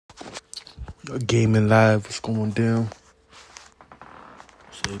Gaming live, what's going down?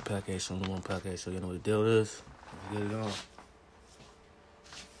 Shea Package Show, number one podcast show. You know what the deal is? Let's get it on.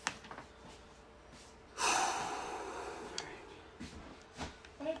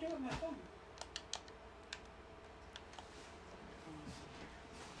 What I do with my phone?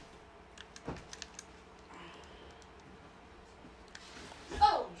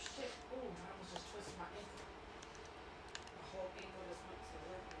 Oh shit! Oh, I almost just twisted my ankle. My whole ankle just went to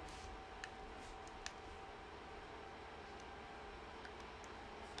work.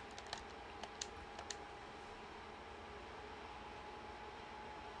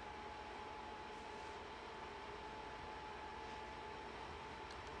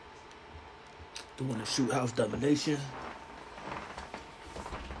 Doing the shoot house domination.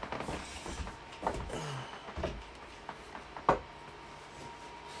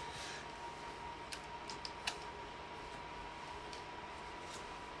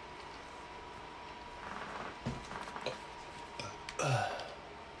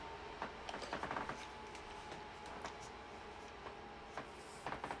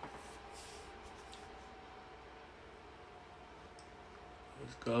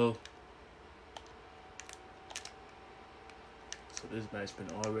 Let's go. So this match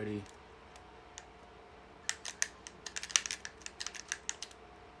been already.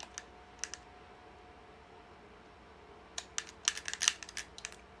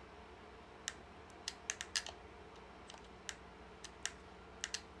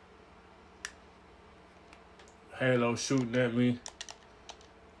 Halo shooting at me.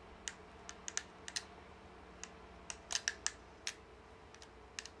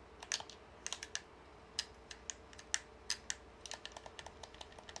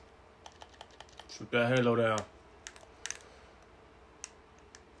 Shoot that Halo down.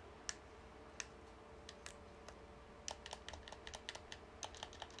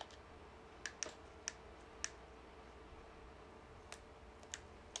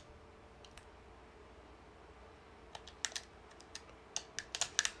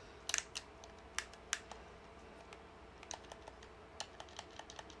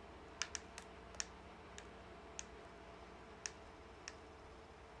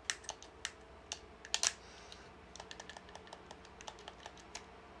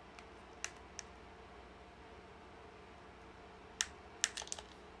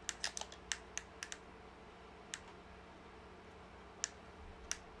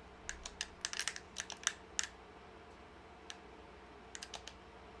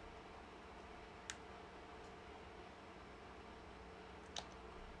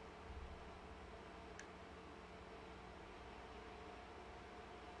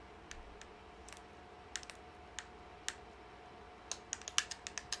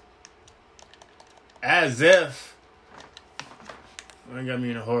 As if. I got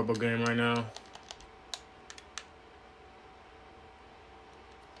me in a horrible game right now.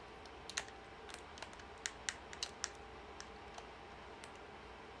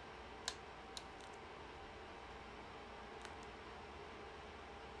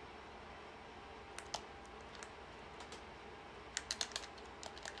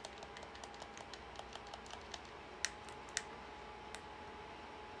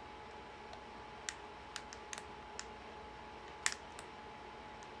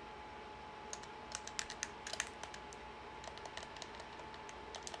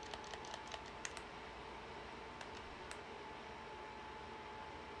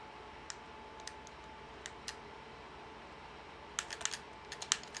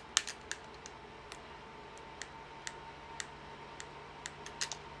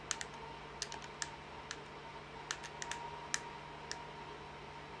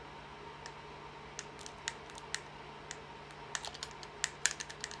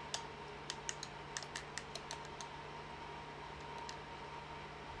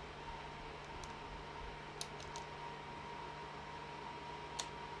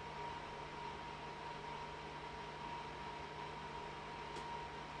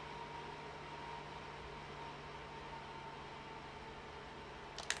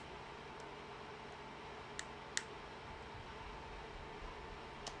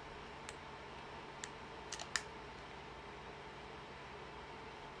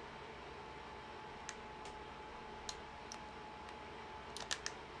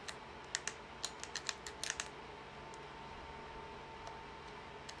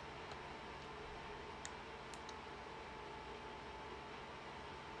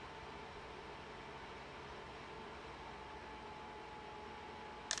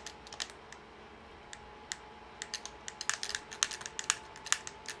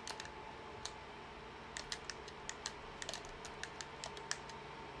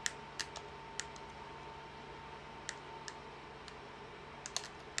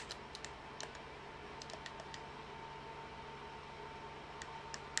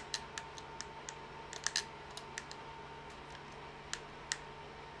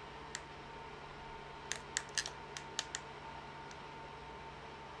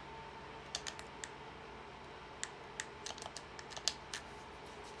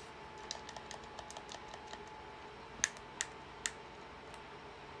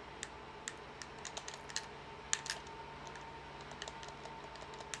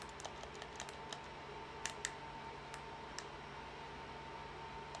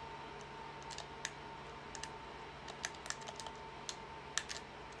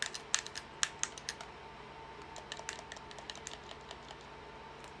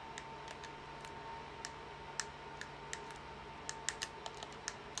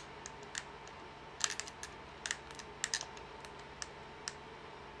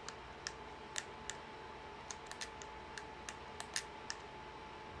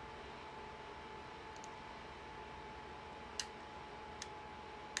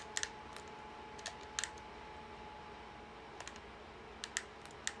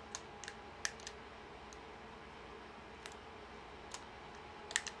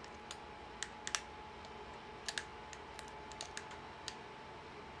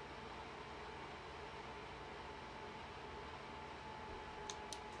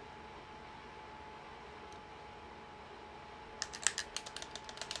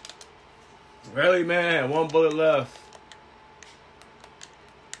 Really, man? One bullet left.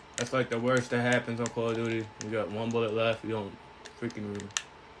 That's like the worst that happens on Call of Duty. You got one bullet left. You don't freaking.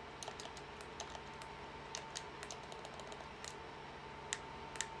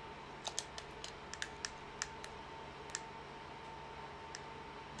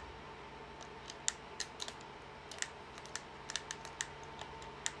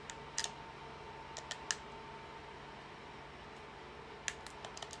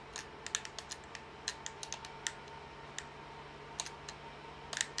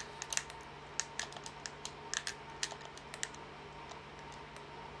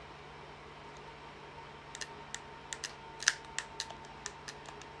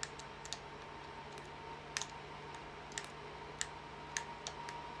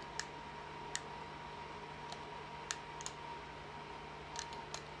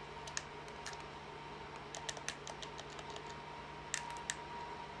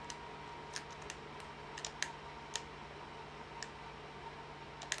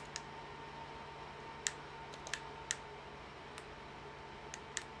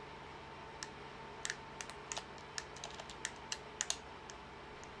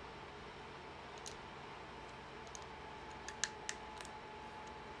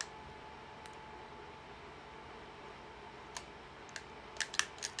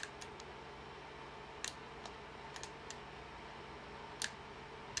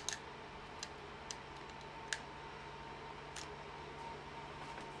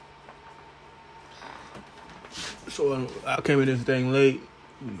 So I came in this thing late.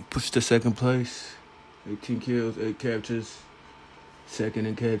 Pushed to second place. 18 kills, 8 captures. Second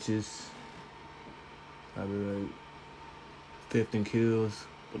in catches. Probably like 15 kills.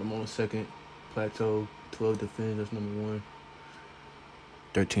 But I'm on the second plateau. 12 defends, that's number 1.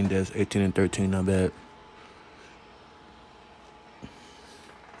 13 deaths, 18 and 13, not bad.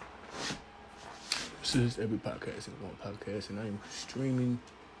 This is every podcast in one podcast, and I'm streaming.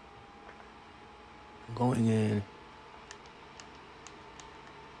 Going in.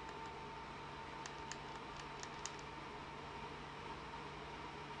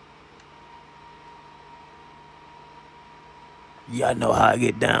 Y'all know how I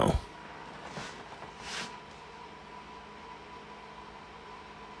get down.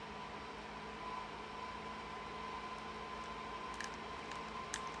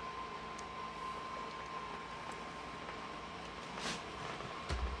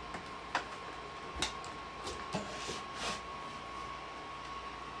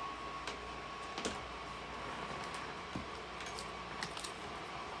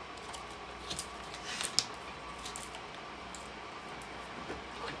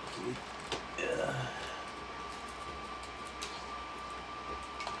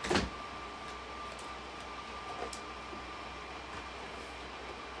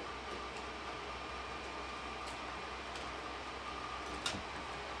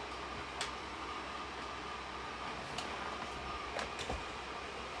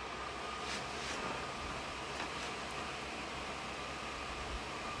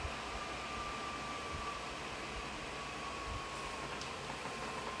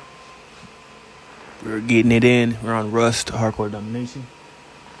 We're getting it in. We're on Rust, Hardcore Domination.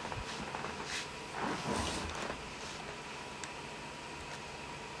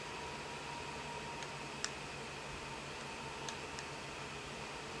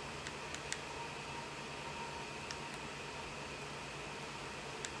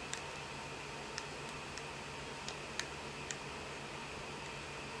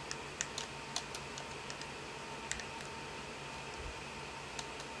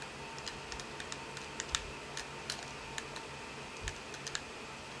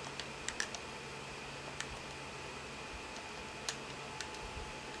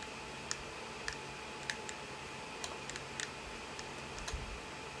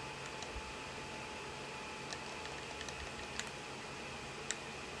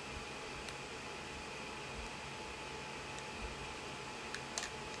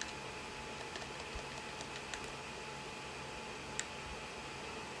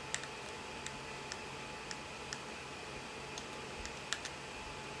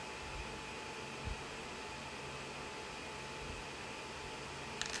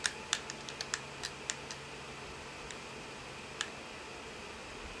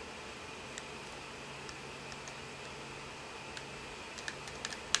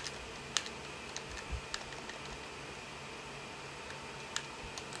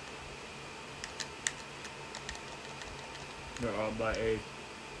 They're all by A.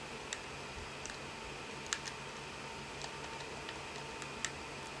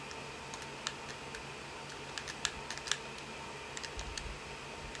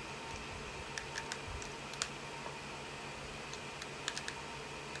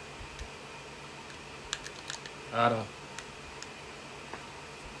 Got him.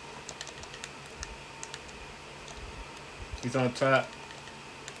 He's on top.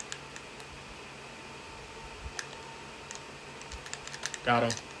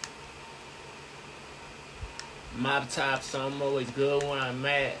 Got him. Mob top, so I'm always good when I'm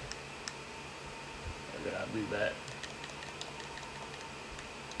mad. I'll be back.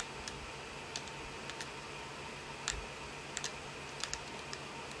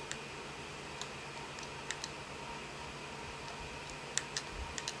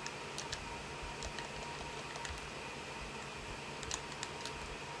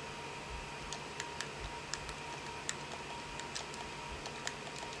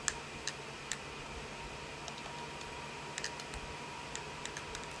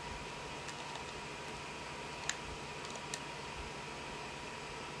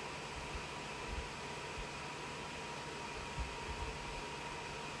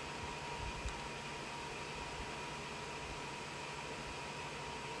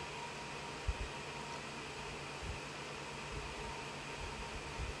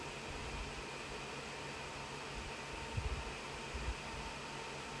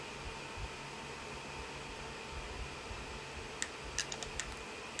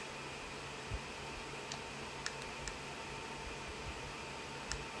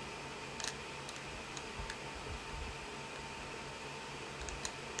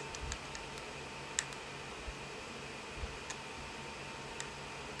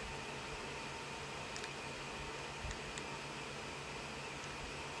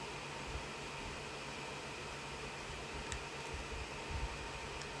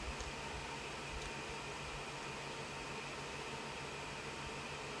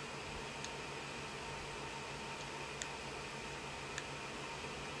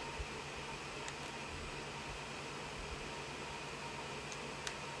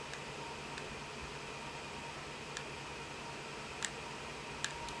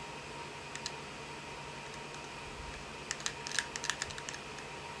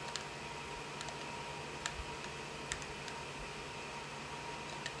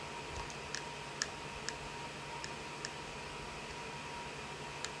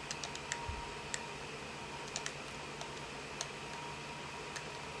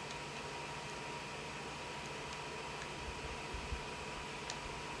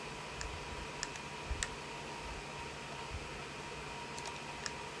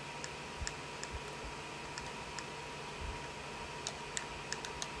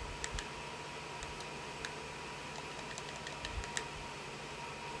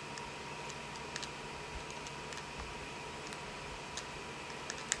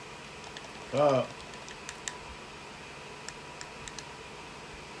 Fuck.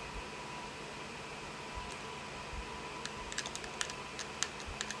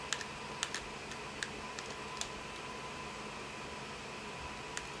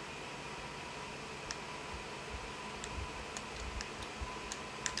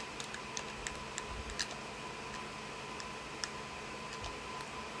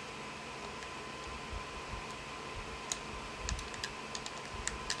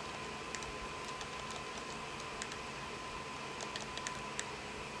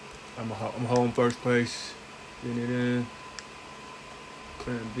 I'm home first place. Getting it in.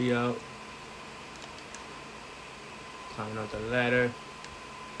 Clearing B out. Climbing up the ladder.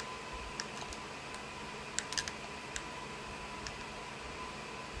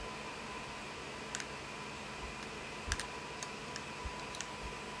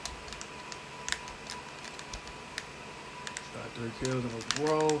 Got 3 kills in a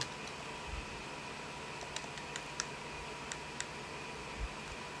row.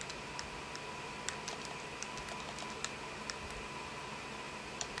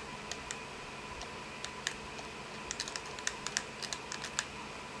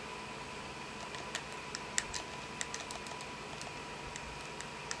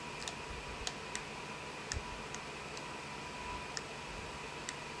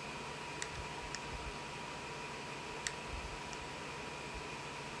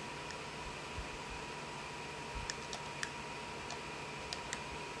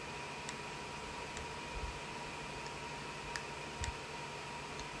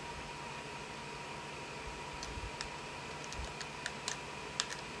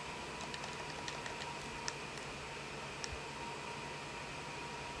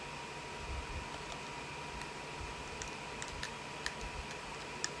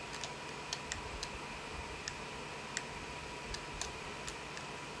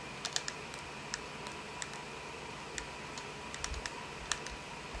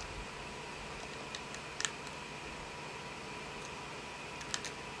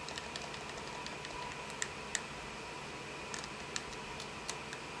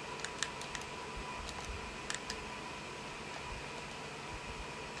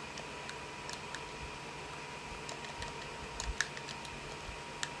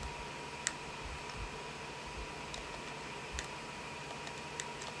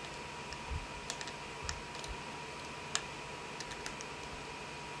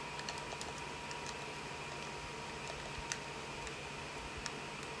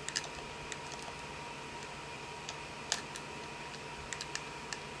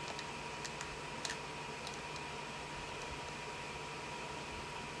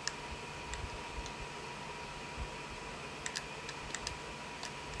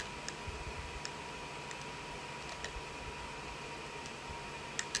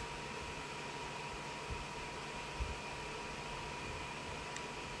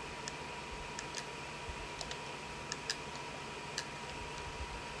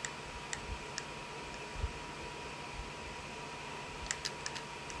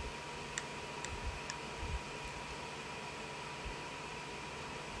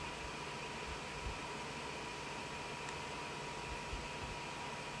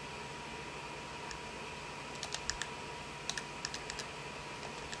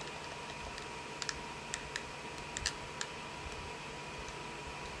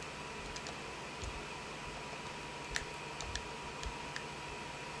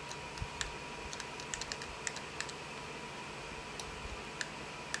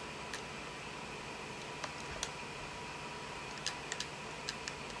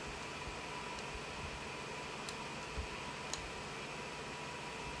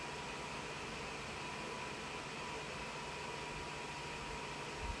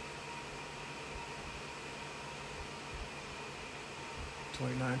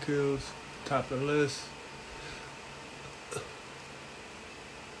 29 kills. Top of the list.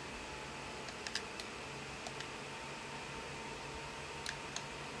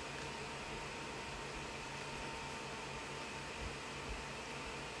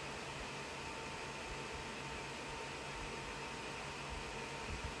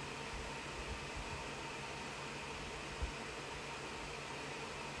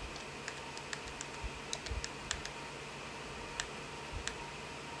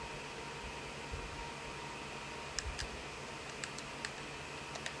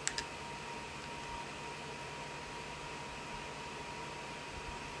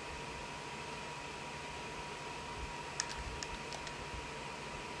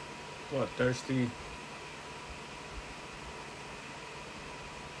 What, thirsty?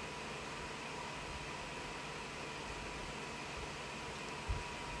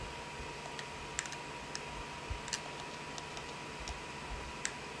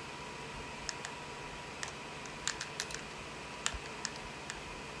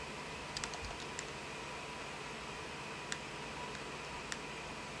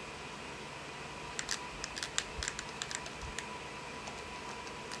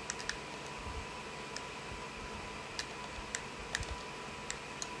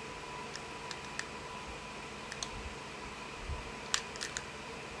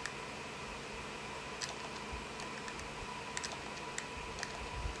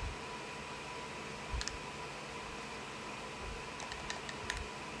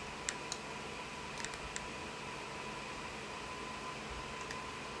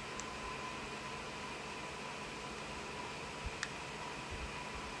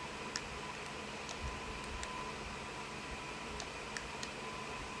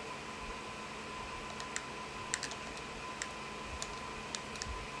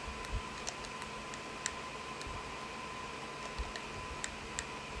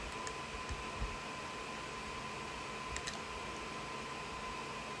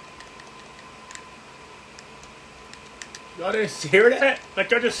 Y'all didn't hear that? Like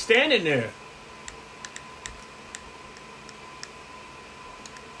y'all just standing there.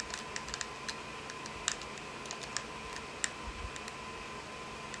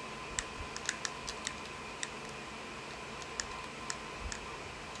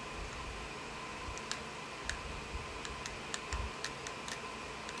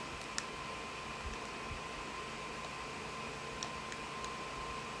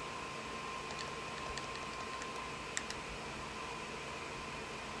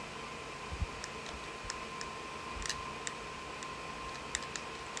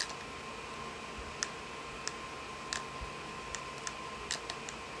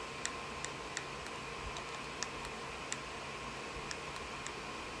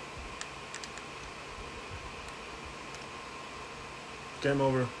 Game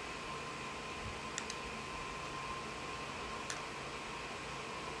over.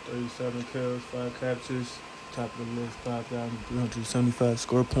 "37 kills, 5 captures, top of the list, 5,375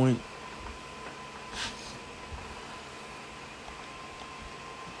 score point."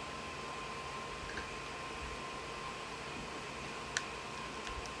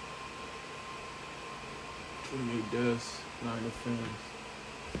 "28 deaths, 9 defense."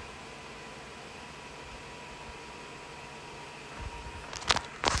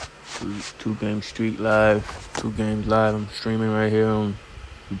 Two game streak live. 2 games live. I'm streaming right here on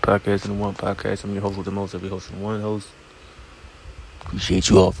Podcast and One Podcast. I'm your host with the most. Every host and one host. Appreciate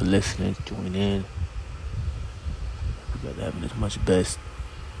you all for listening, tuning in. You guys are having as much best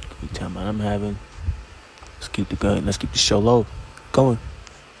good time I'm having. Let's keep the gun. Let's keep the show low going.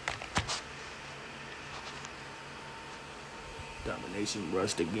 Domination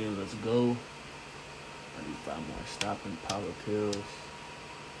rushed again. Let's go. I need 5 more stopping power kills.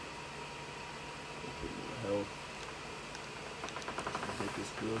 Health.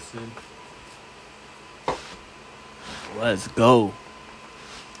 Vegas Wilson. Let's go.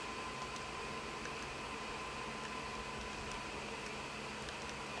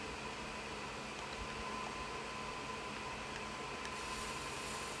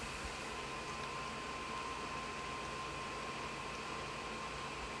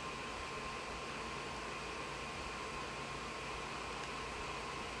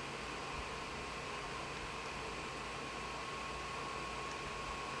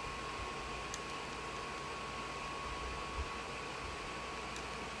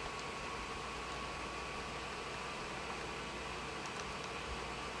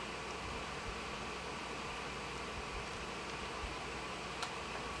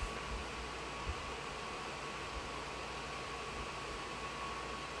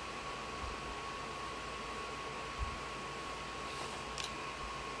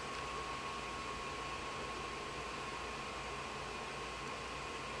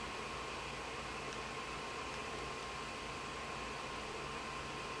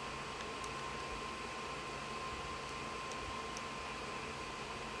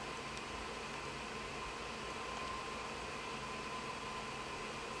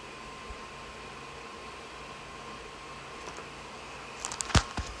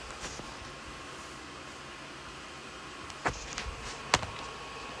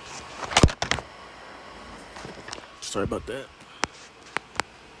 Sorry about that.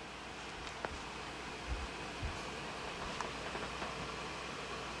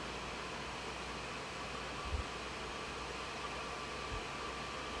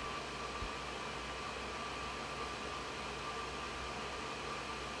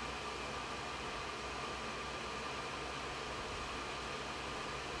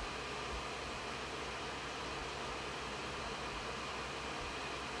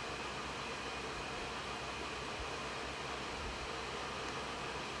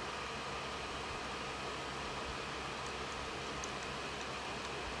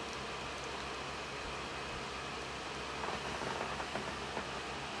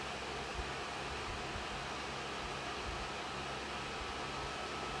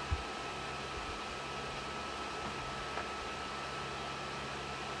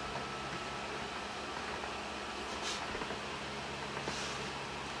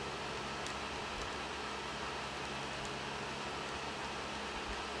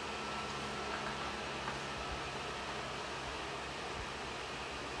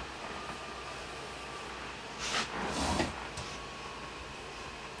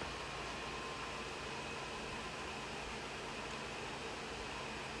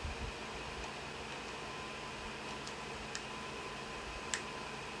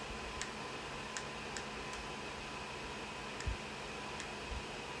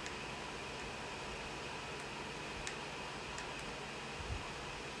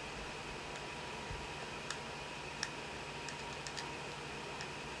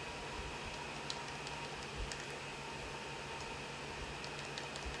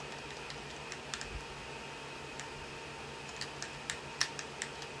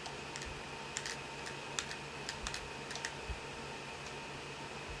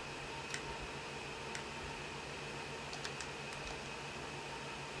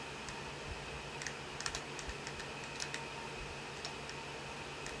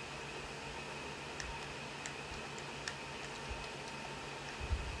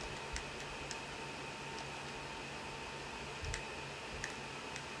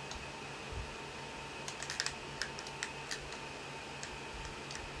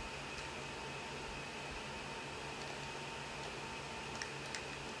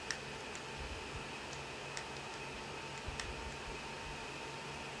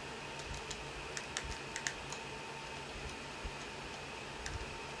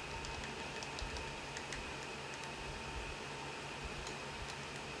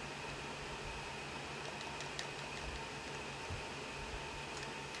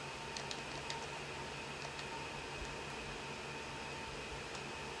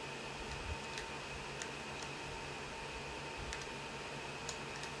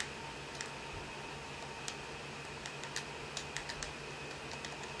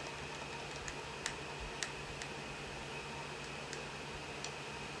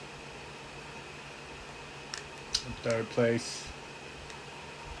 Third place.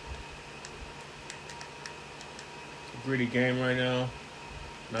 Gritty game right now.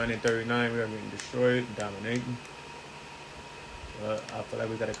 9-39. We are getting destroyed, dominating. But I feel like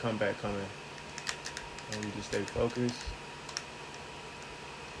we got a comeback coming. And we just stay focused.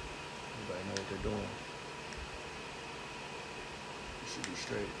 Everybody know what they're doing. We should be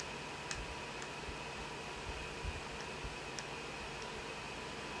straight.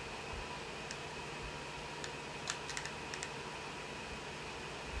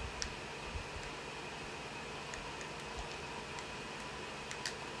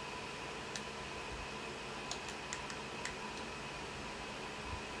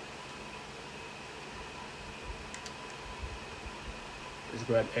 Just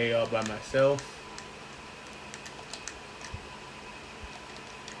grab A all by myself.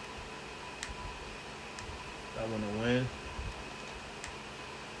 I want to win.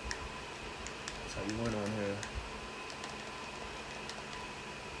 That's how you win on here.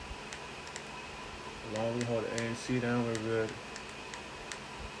 As long as we hold the A and C down, we're good.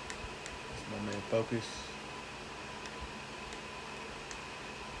 That's my main focus.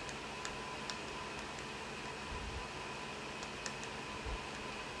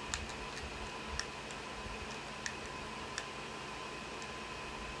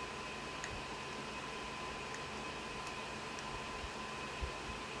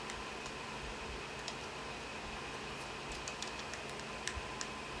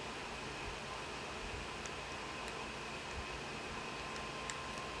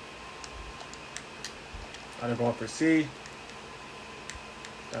 I'm going for C.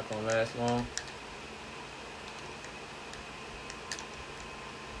 Not gonna last long.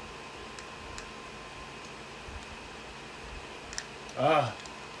 Ah,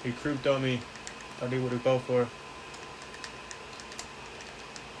 he creeped on me. Thought he would have go for it.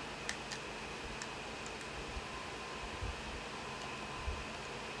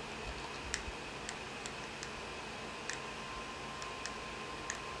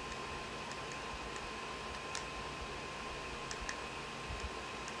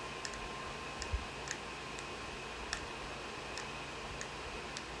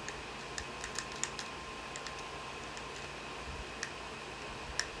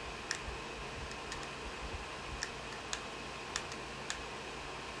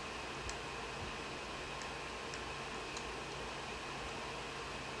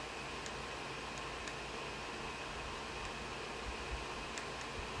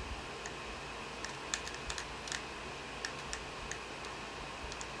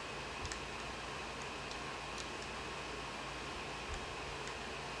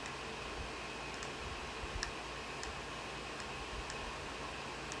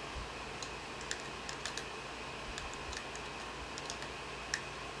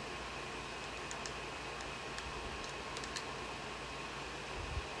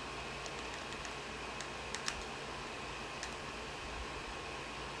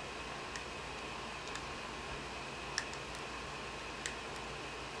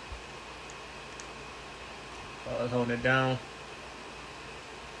 holding it down.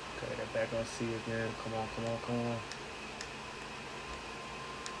 Okay, that back on C again. Come on, come on, come on.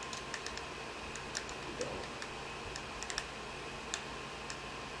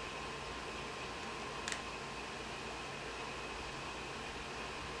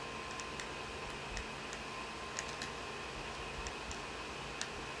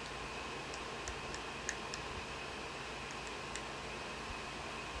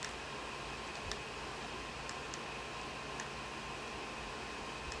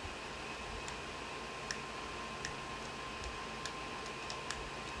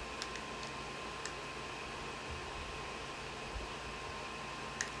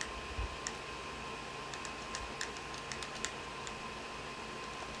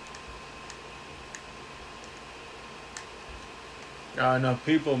 Not enough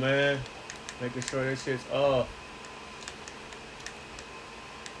people, man. Making sure this shit's off.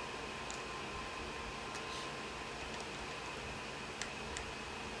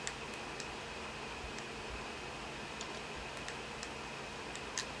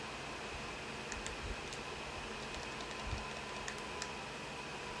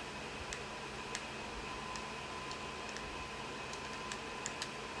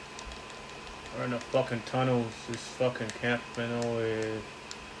 We're in the fucking tunnels. This fucking camping over.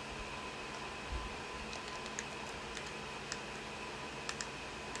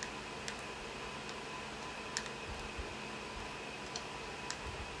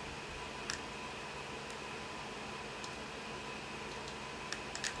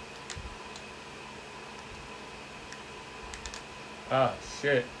 Ah,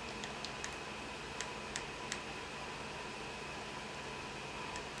 shit.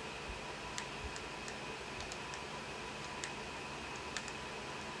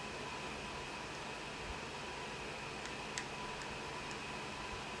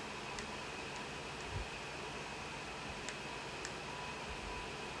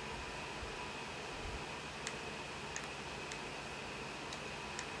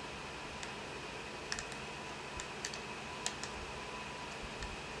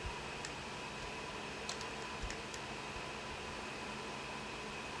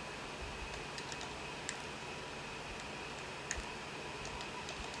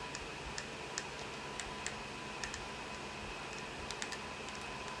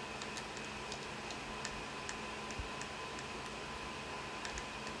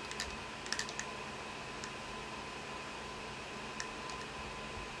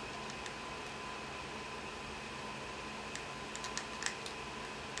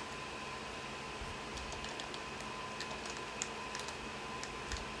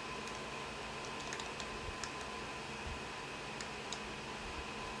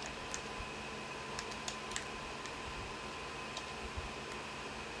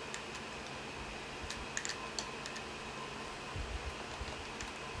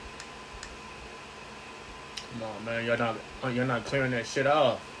 Come on, man. You're not clearing that shit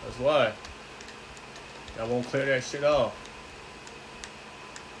off. That's why. Y'all won't clear that shit off.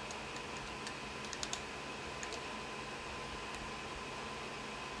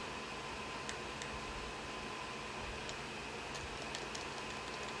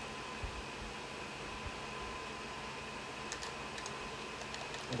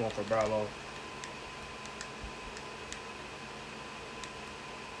 I'm going for Bravo.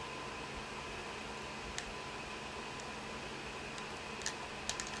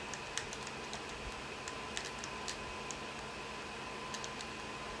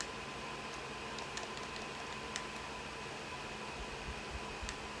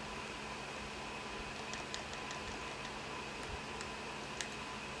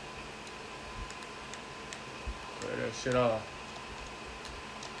 Clear that shit off.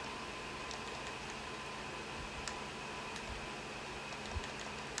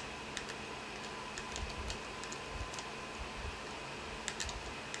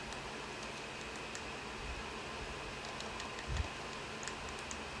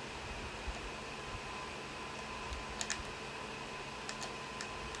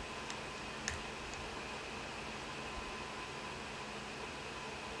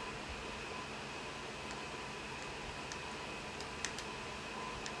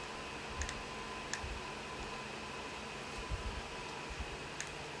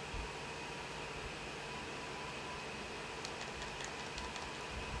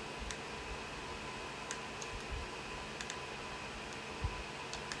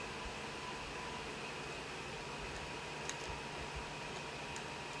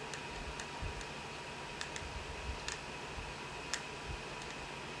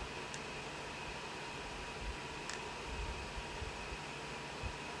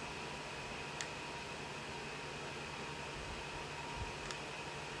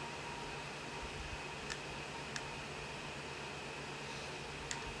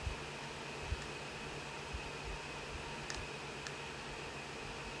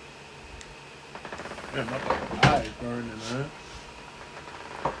 Man, my fucking eyes burning, man.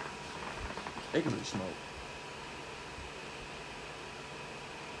 Speaking of smoke.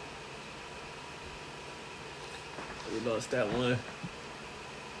 We lost that one.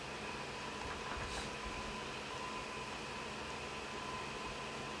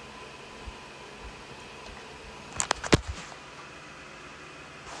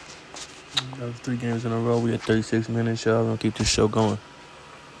 That was 3 games in a row. We had 36 minutes, y'all. I'm gonna keep this show going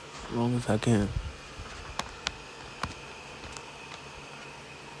as long as I can.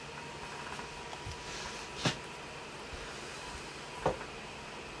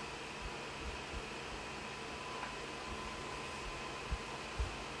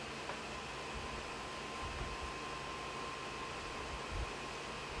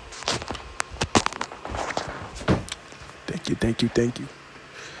 Thank you.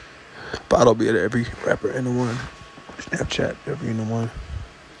 Bottle be at every rapper in the one. Snapchat, every in the one.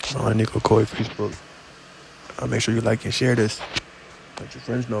 On Nico Coy Facebook. Make sure you like and share this. Let your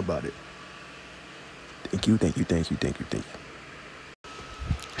friends know about it. Thank you.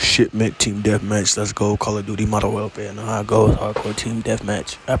 Shipment, team deathmatch. Let's go. Call of Duty, Modern Warfare. Know how it goes. Hardcore team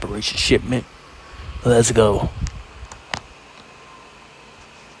deathmatch. Operation Shipment. Let's go.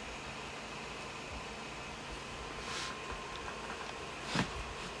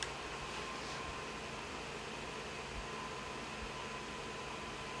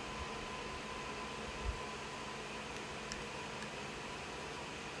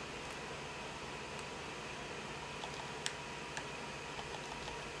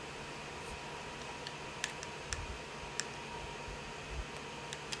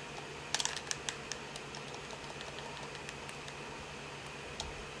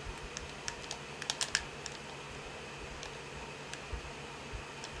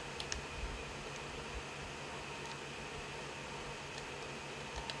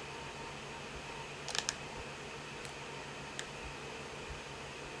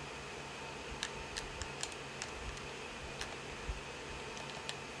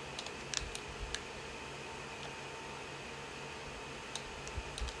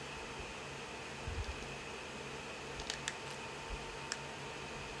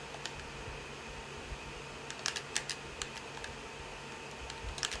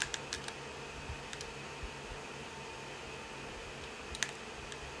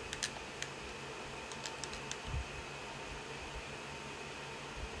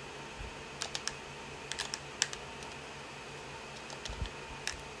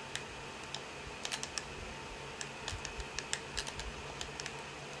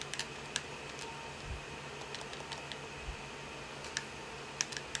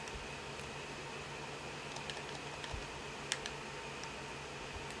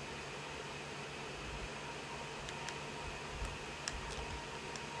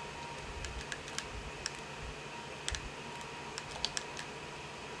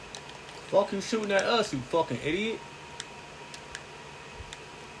 Fuck you shooting at us, you fucking idiot.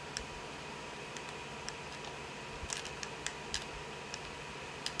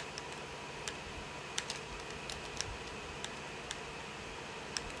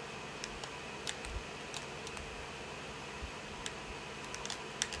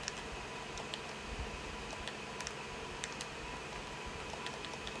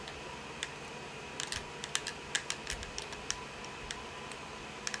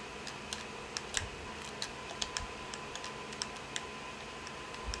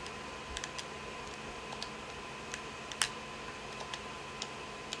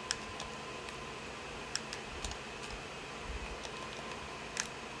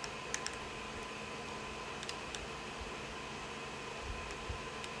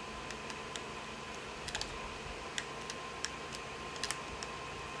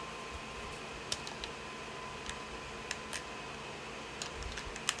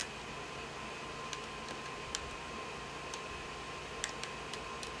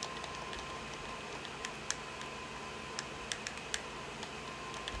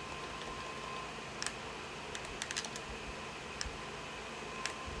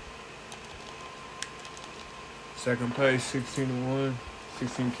 Second place, 16-1.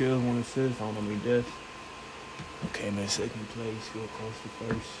 16 kills, 1 assist. I don't know how many deaths. Okay, man, second place. Still close to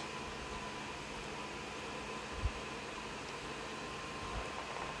first.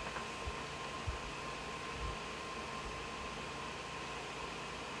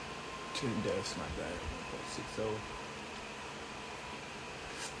 Ten deaths, not bad. 1.60.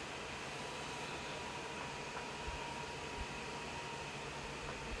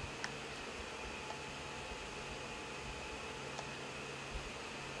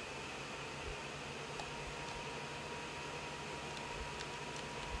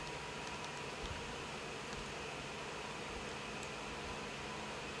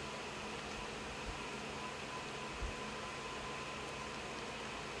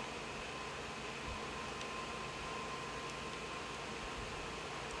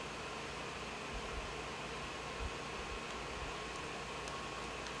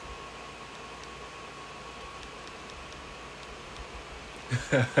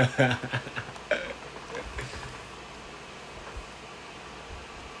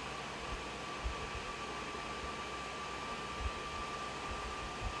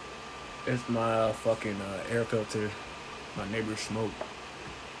 It's my fucking air filter. My neighbor smoke.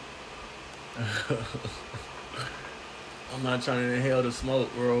 I'm not trying to inhale the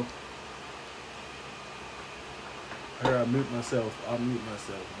smoke, bro. Here, I mute myself. I'll mute myself,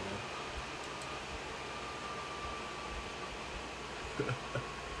 man.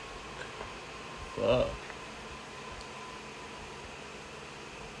 Fuck.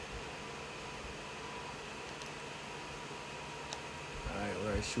 Alright,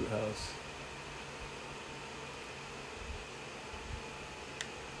 we're at Shoot House.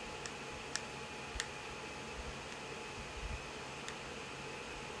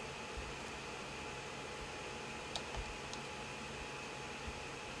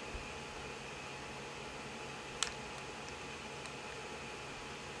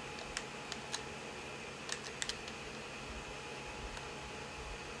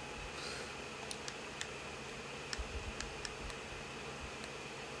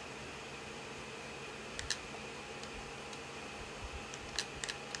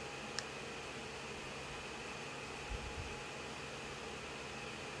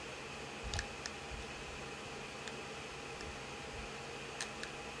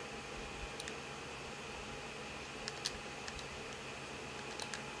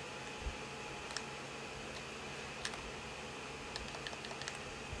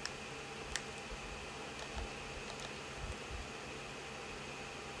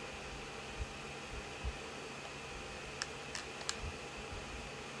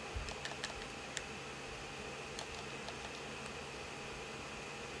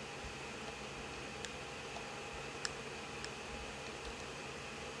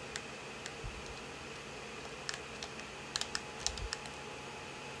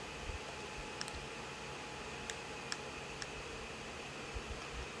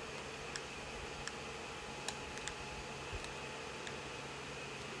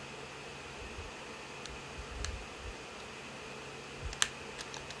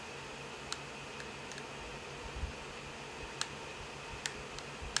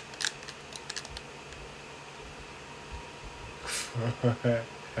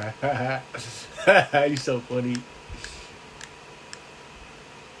 You so funny.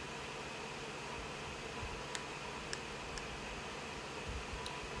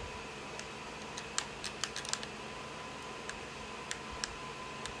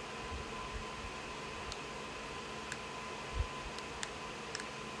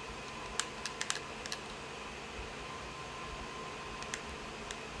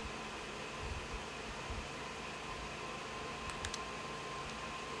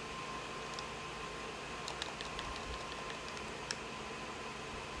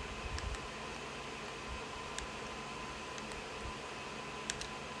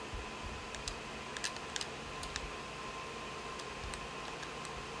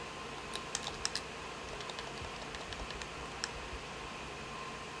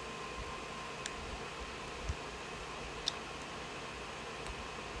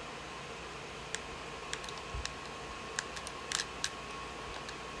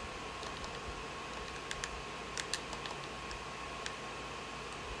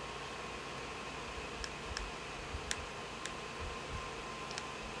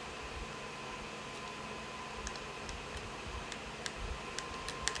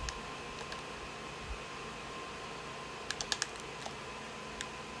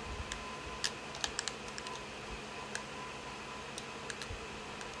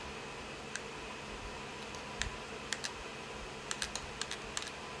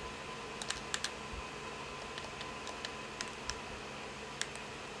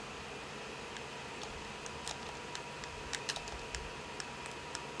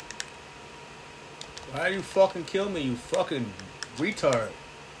 Why do you fucking kill me, you fucking retard?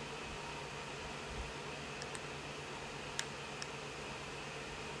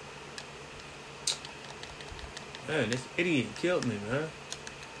 Man, this idiot killed me, man.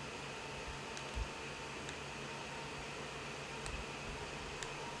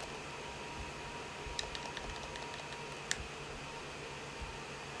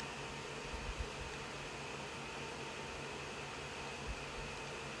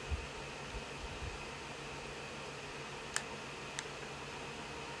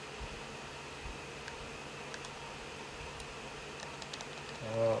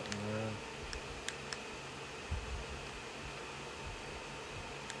 Oh, man.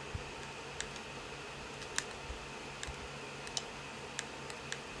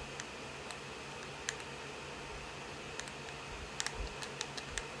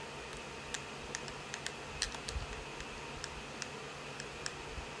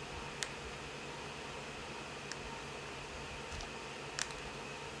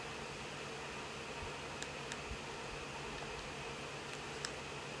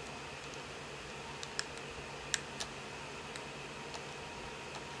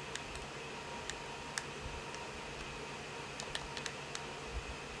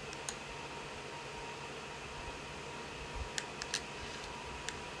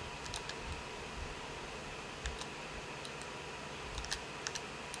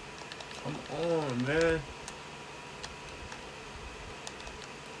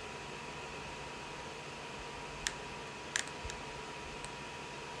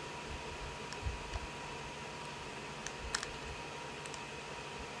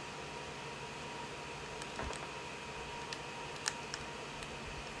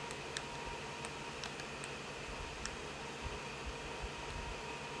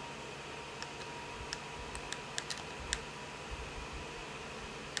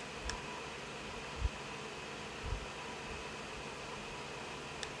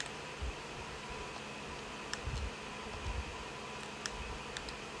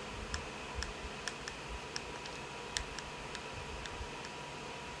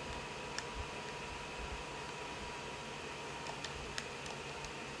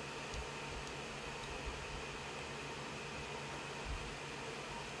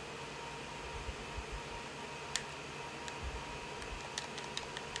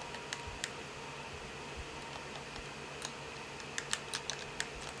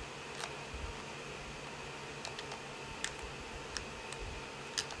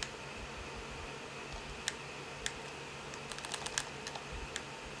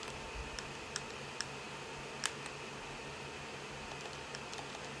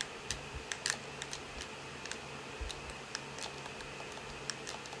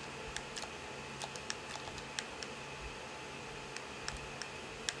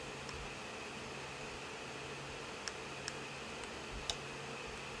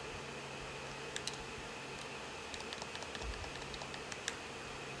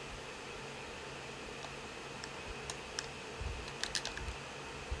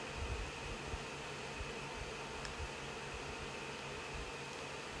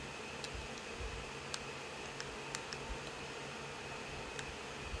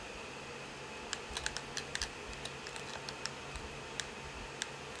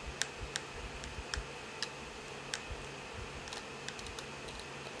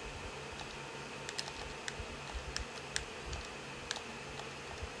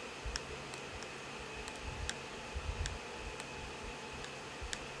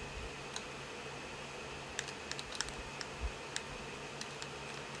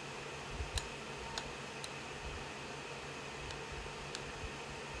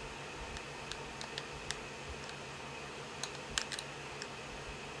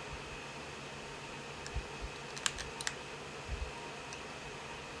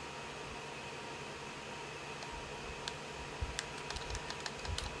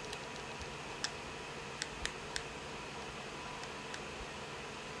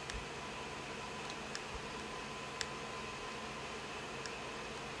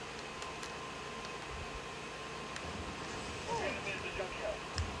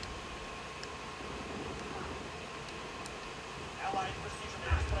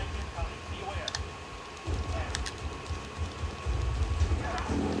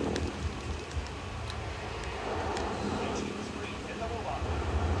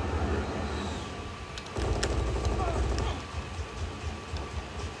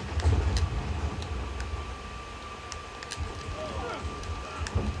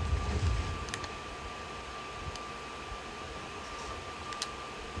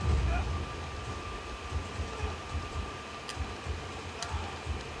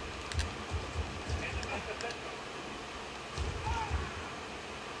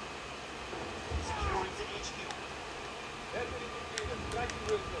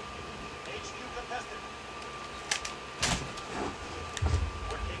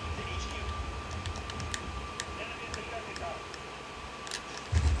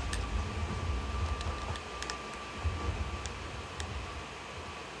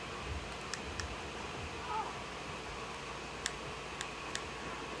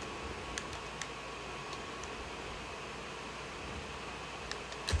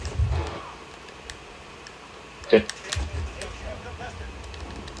 Okay.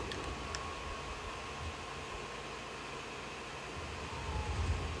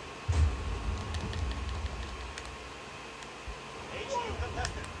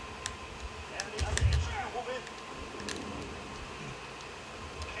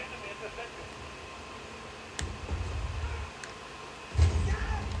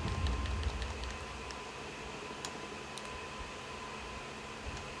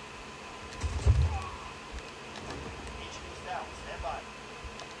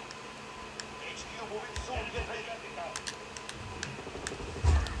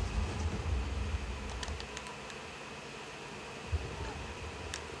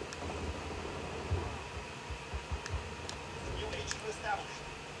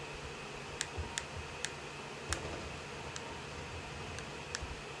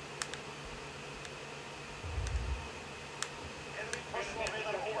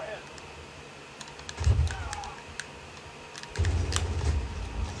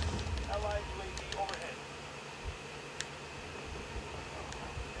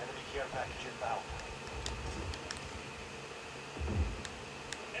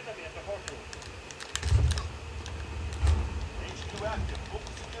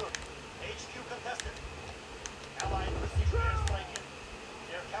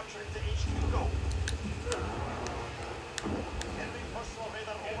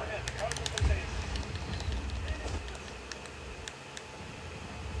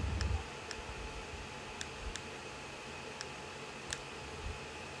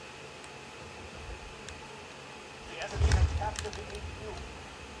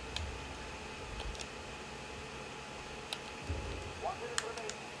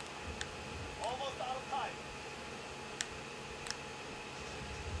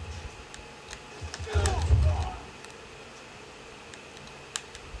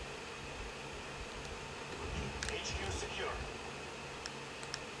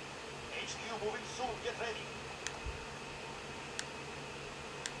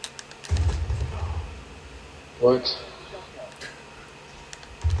 What?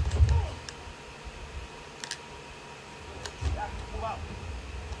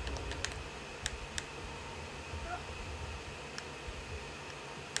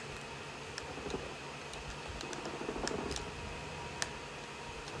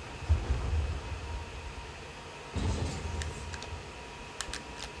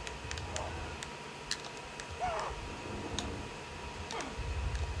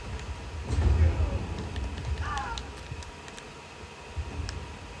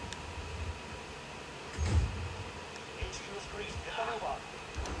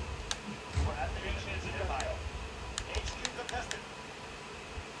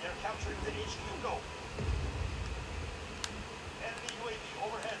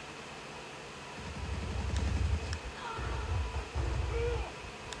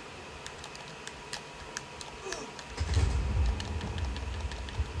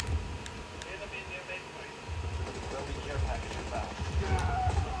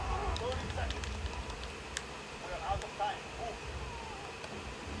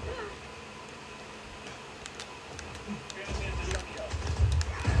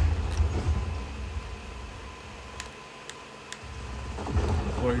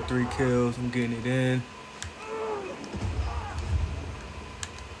 Three kills, I'm getting it in.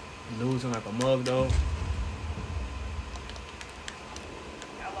 Losing like a mug though.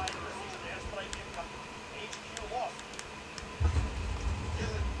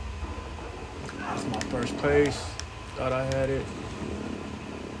 That's my first place. Thought I had it.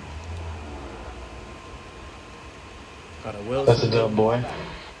 Got a Wilson. That's a dub, boy.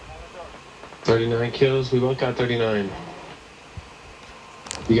 39 kills. We both got 39.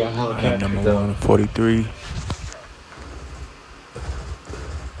 You got hella captured, number though. 1, 43.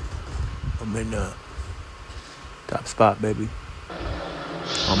 I'm in the top spot, baby.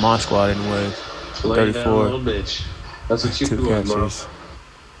 On my squad, anyway. Lay it down, 34. little bitch. That's what you 2 doing, bro. catches.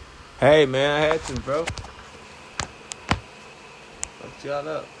 Hey, man, I had to, bro. Fucked y'all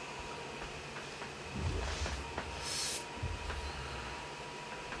up.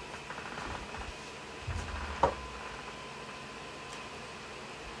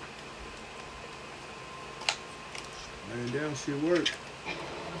 Man, damn shit worked.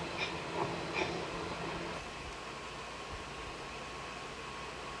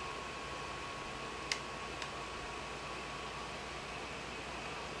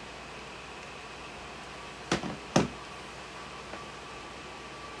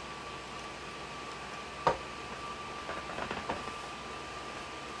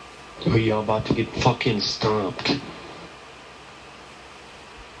 Oh, y'all about to get fucking stomped.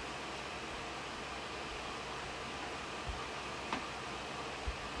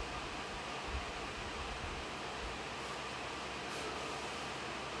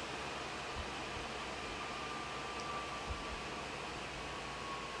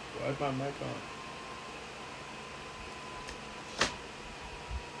 Why's my mic on?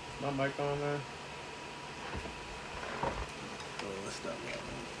 Is my mic on, man? Oh, what's that, man?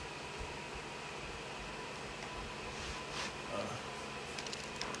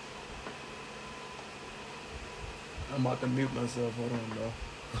 I'm about to mute myself. Hold on, bro.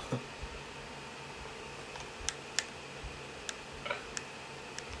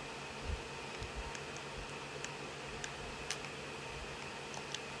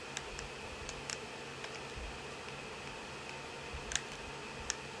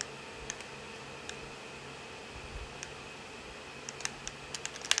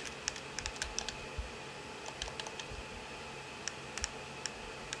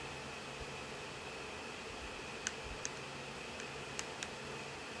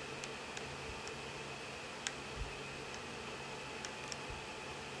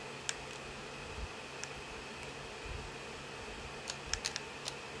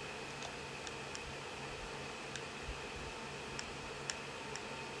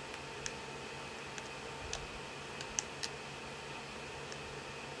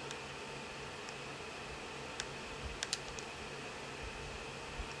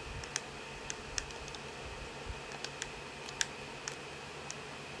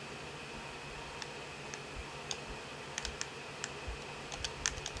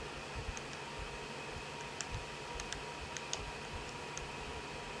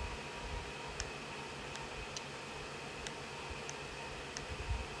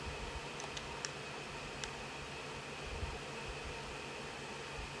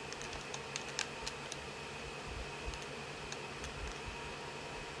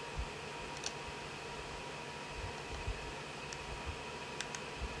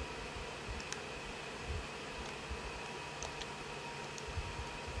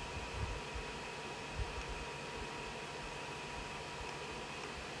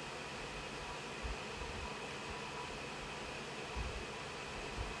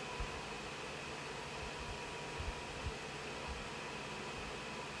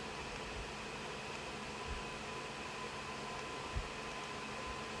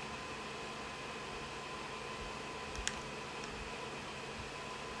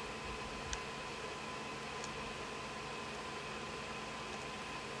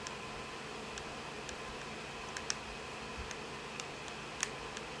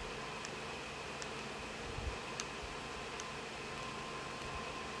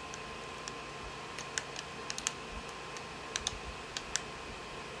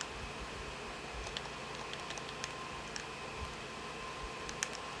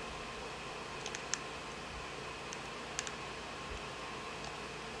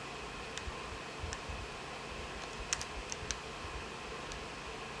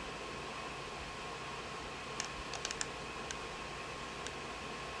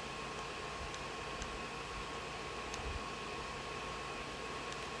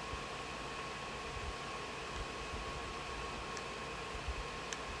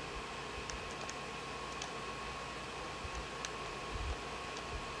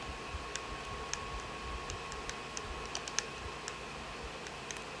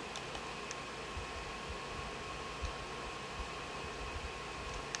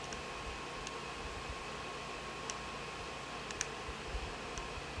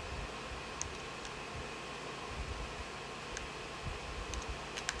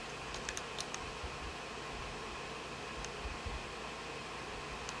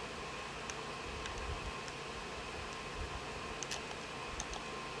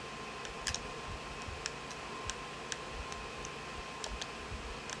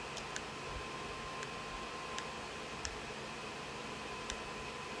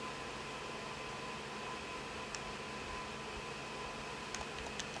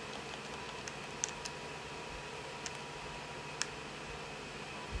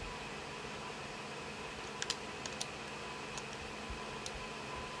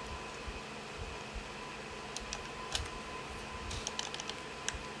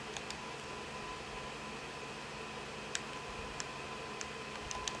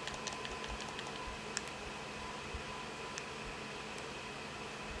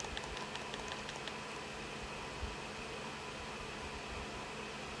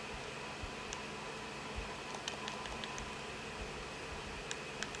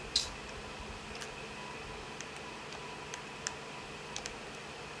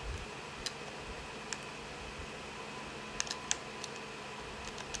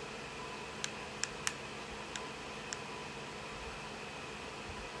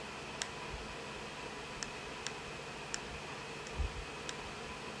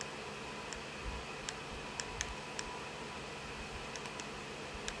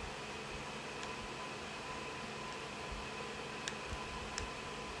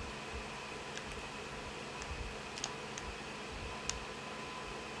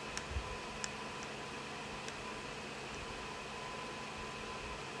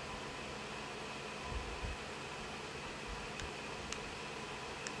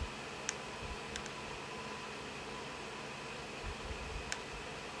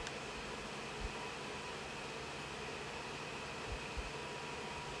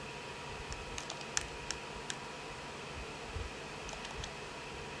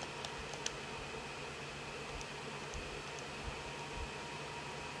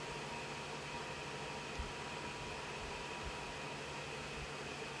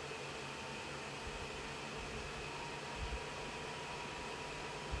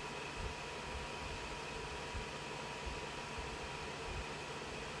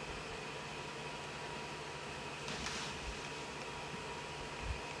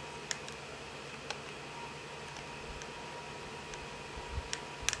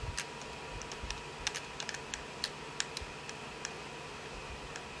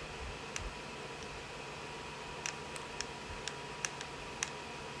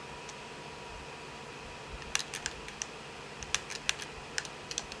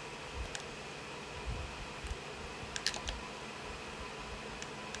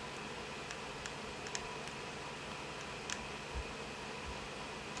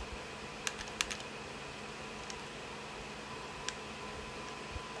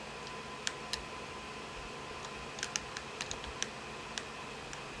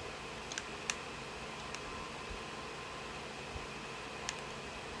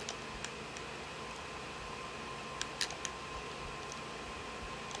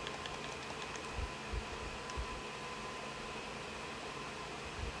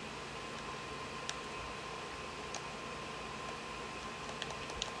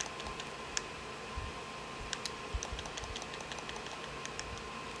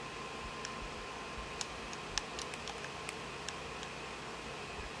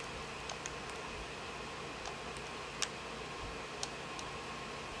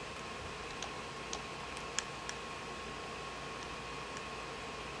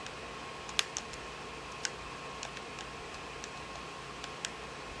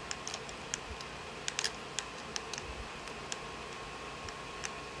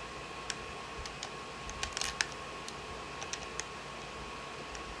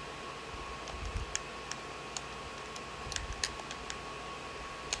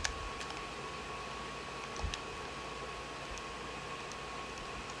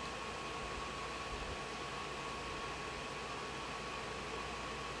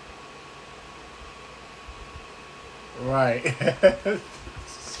 Right.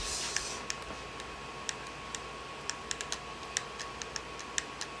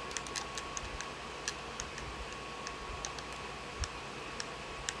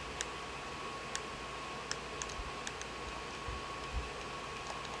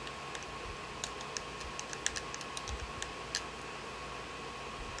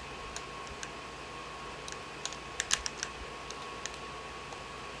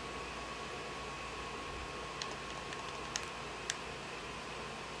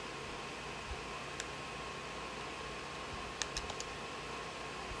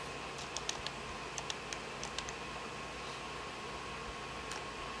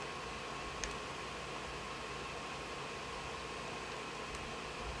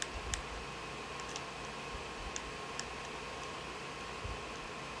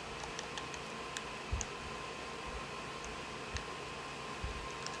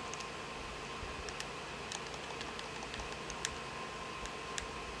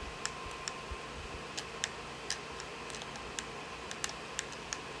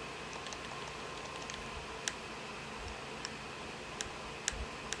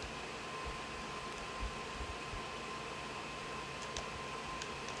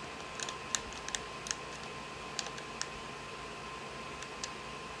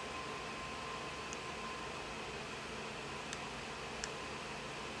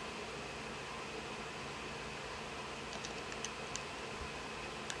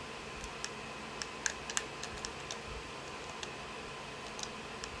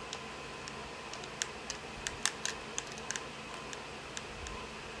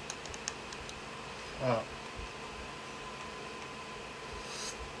 Oh.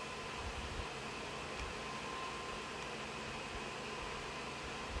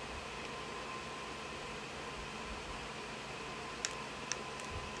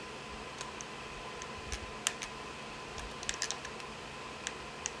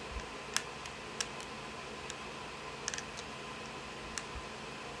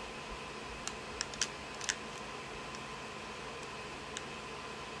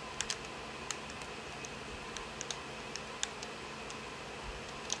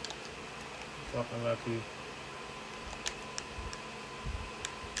 Fucking lucky.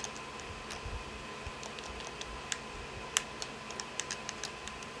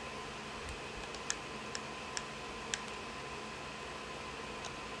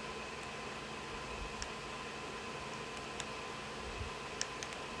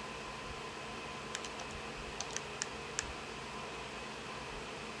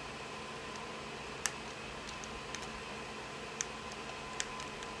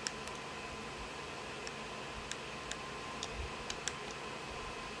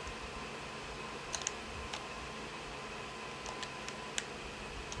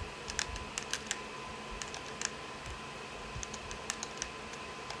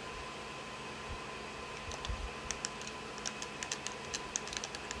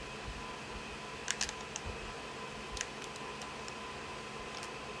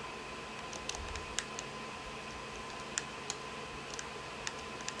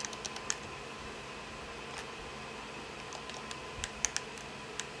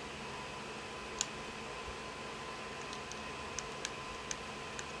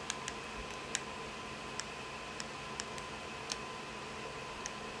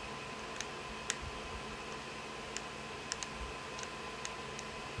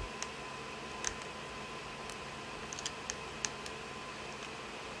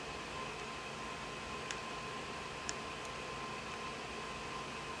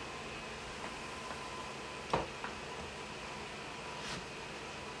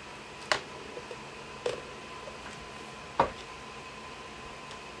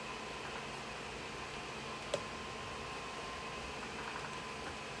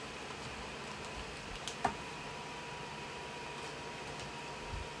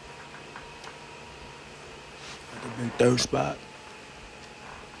 In third spot.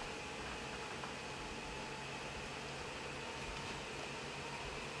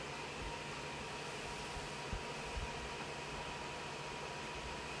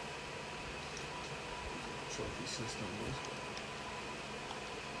 Trophy system was.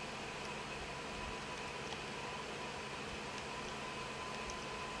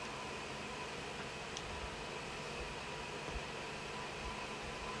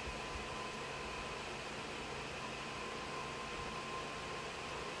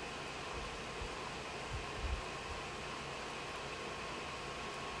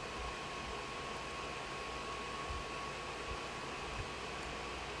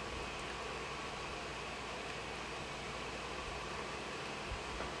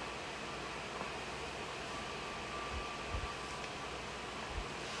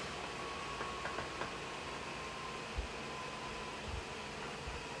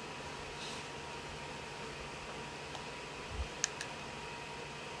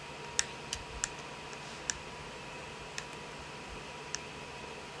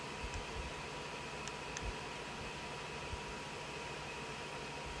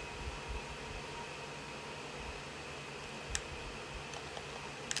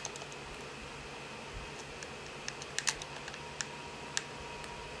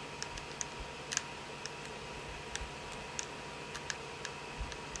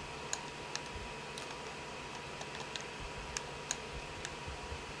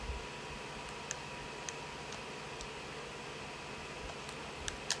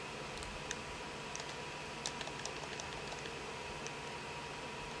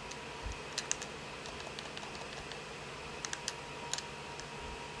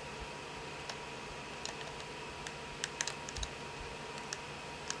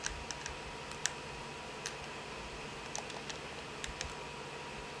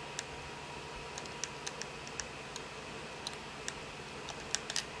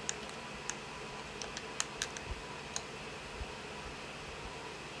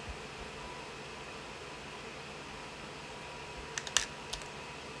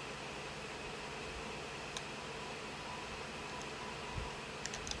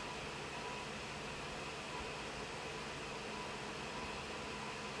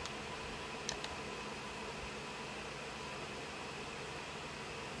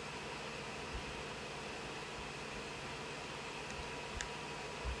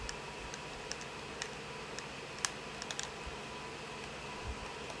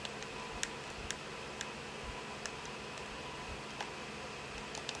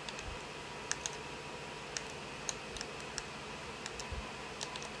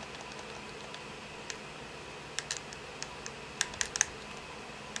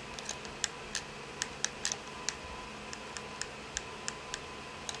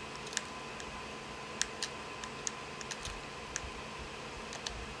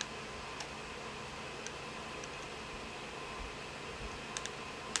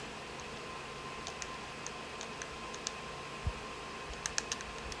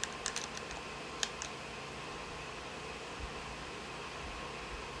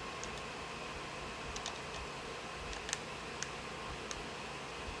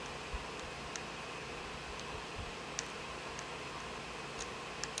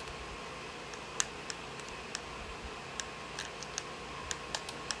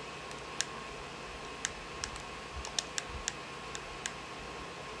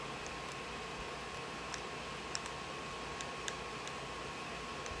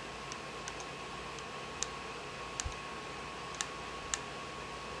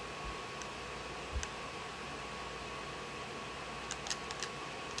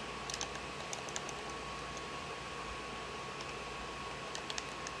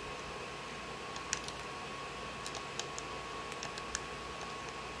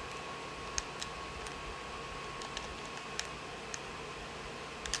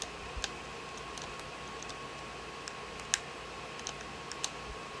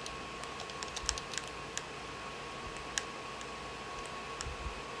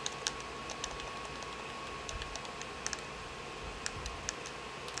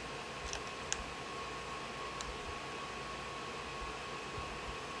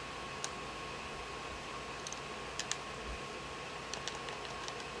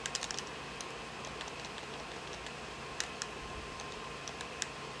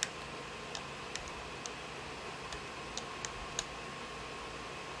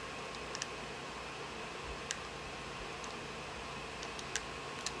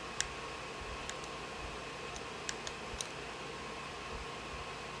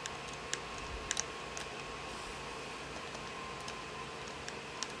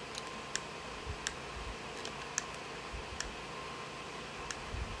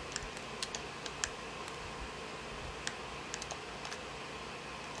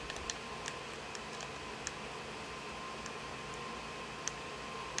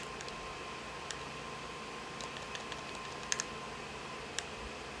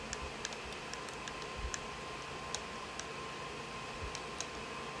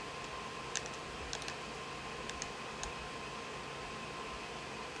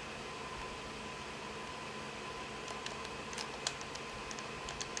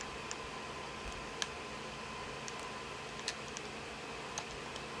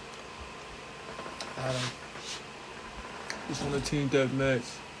 on the team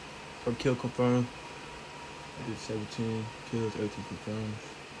deathmatch for kill confirmed. I did 17 kills, 18 confirmed.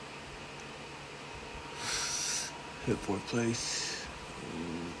 Hit 4th place.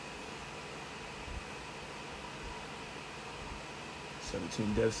 Mm.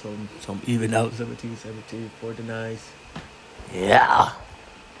 17 deaths, so I'm even out. 17, 4 denies. Yeah.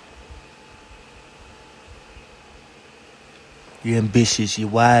 You're ambitious, you're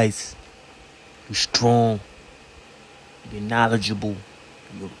wise, you're strong, you're knowledgeable,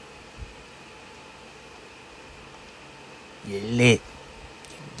 you're lit,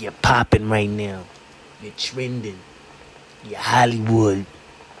 you're popping right now, you're trending, you're Hollywood.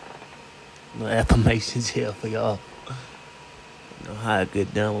 No affirmations here for y'all. You know how I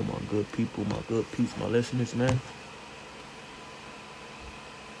get down with my good people, my good peeps, my listeners, man.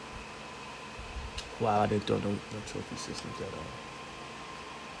 Wow, I didn't throw no trophy systems at all.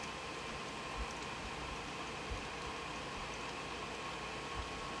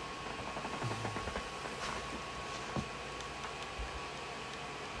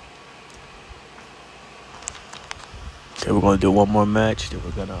 Okay, we're gonna do one more match. Then we're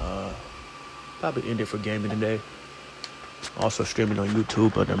gonna probably end it for gaming today. Also streaming on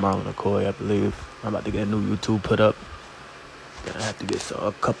YouTube under Marlon McCoy, I believe. I'm about to get a new YouTube put up. Then I have to get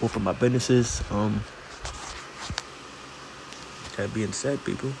a couple for my businesses. That being said,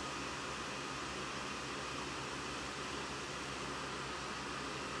 people.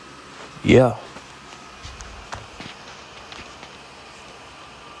 Yeah.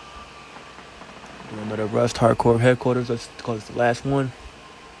 I'm at a Rust Hardcore headquarters. Let's call this the last one.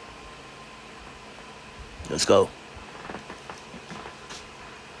 Let's go.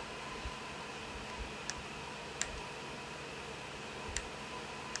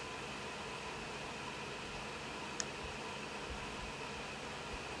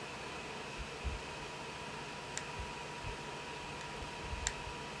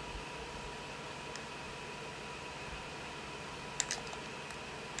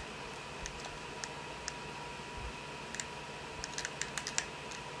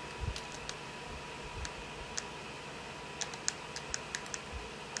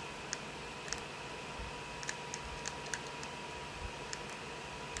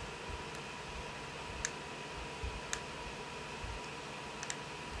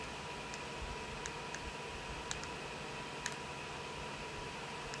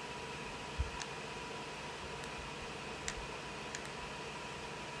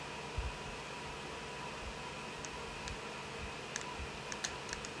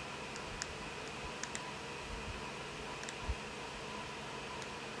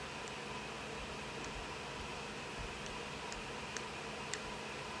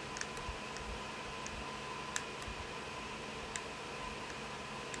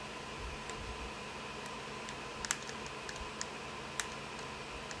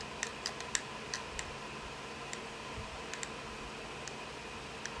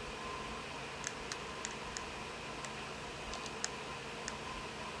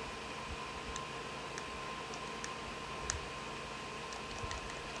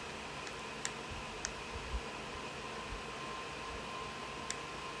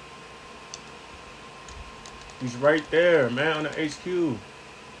 He's right there, man, on the HQ.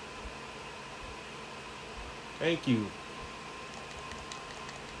 Thank you.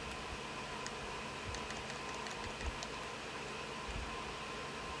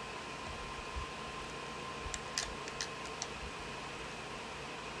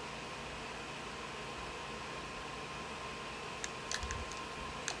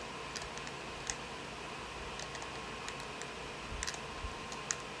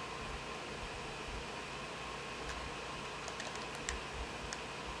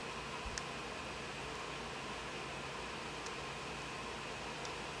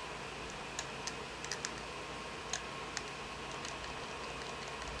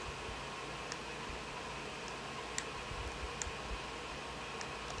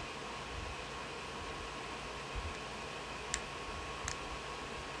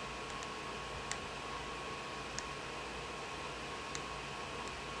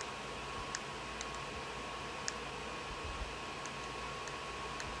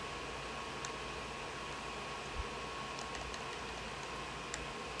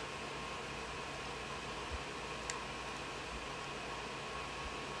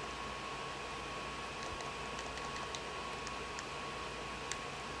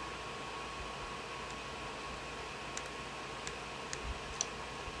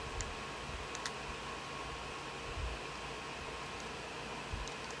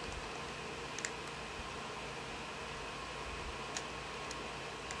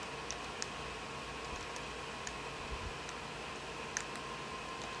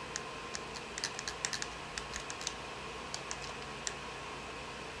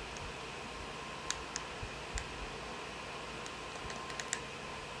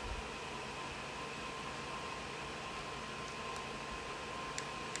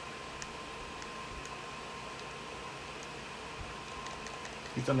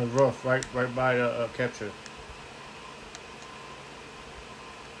 He's on the roof, right by the capture.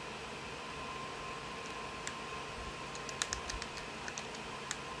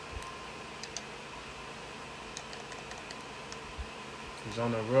 He's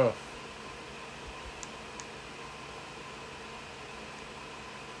on the roof.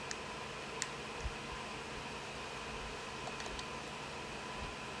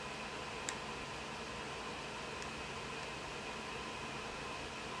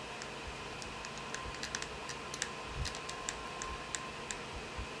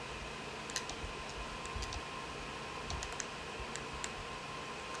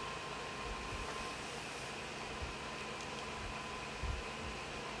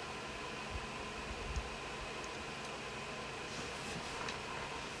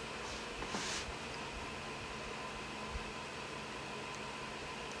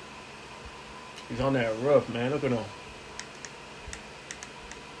 He's on that roof, man. Look at him.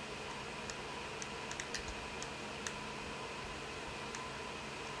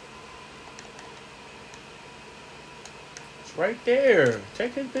 It's right there.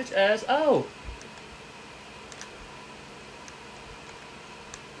 Take his bitch ass out.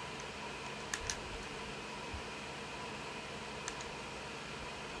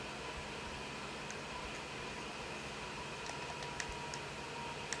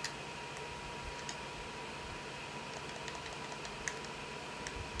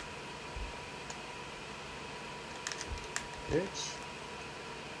 Bitch.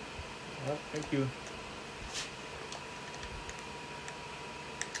 Well, thank you.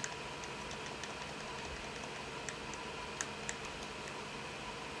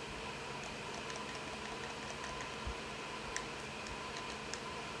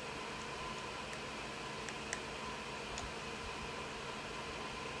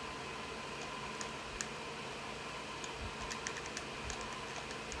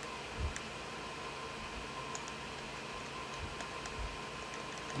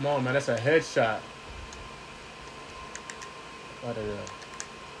 Come on, man. That's a headshot. Out of there.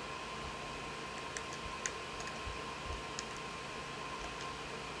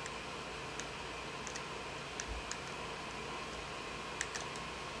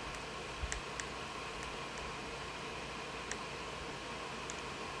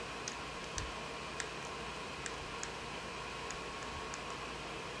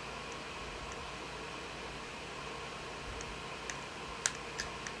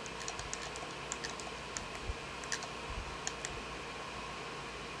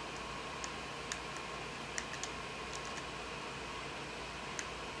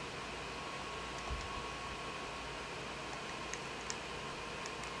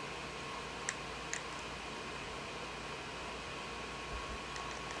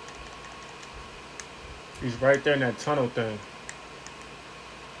 He's right there in that tunnel thing.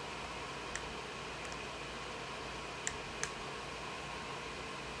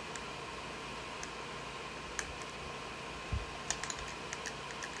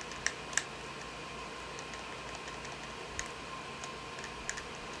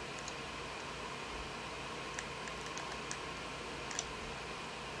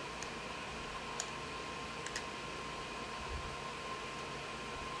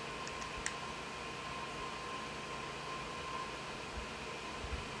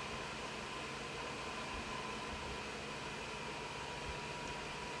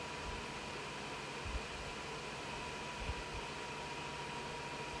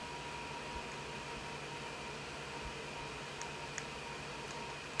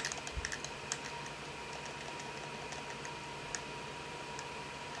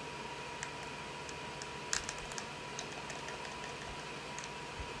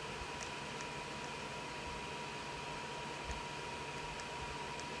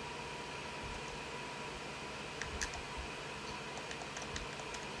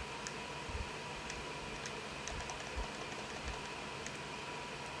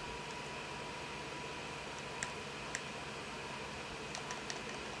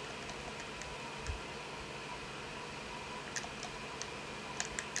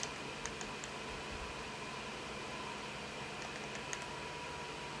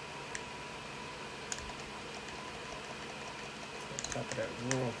 Top of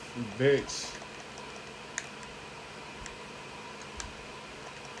that roof, you bitch.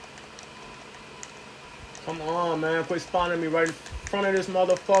 Come on, man. Quit spawning me right in front of this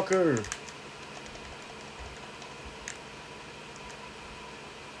motherfucker.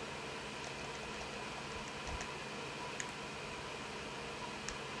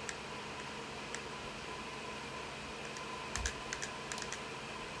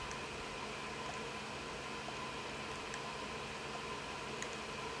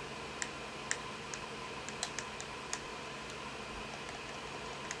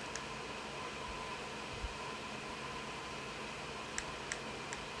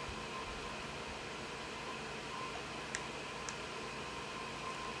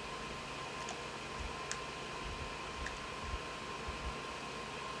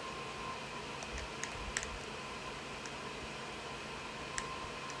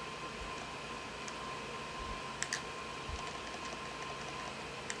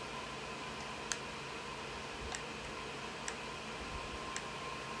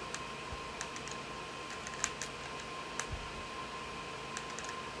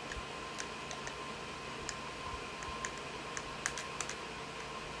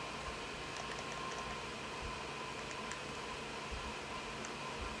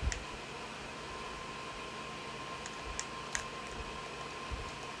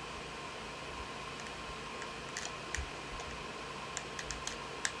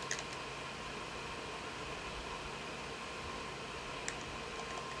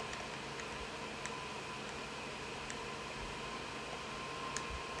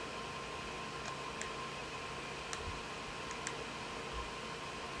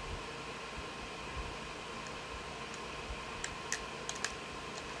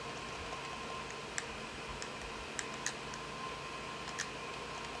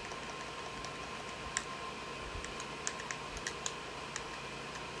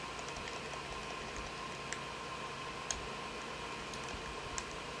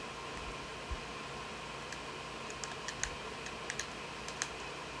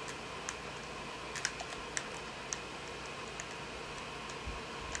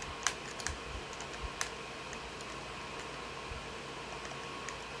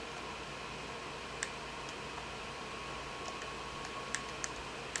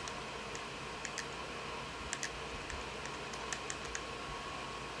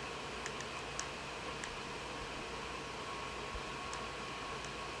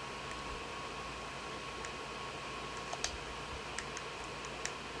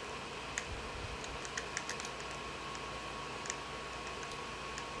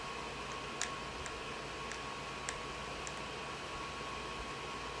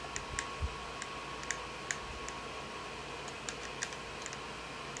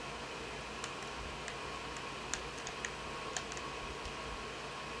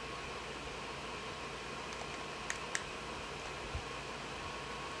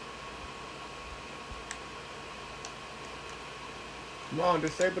 Come on,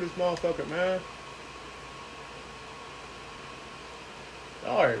 disable this motherfucker, man.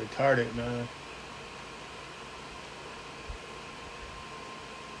 Y'all are retarded, man.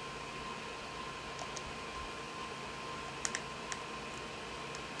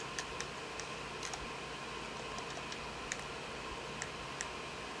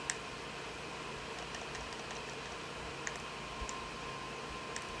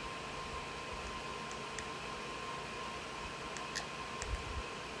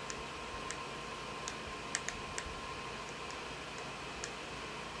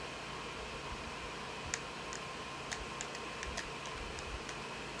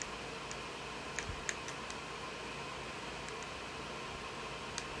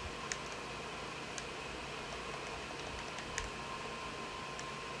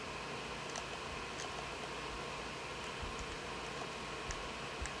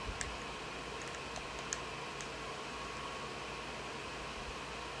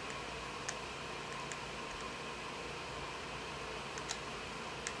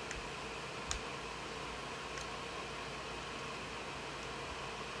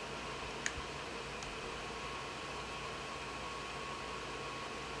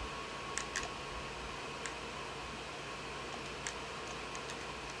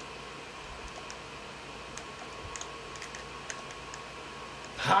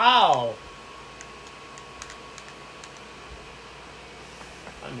 How?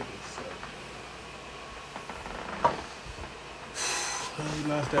 I knew this sucked. We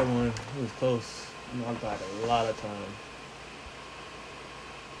lost that one. It was close. I got a lot of time.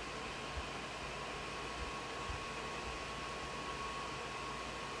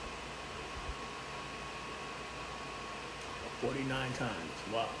 $49 times.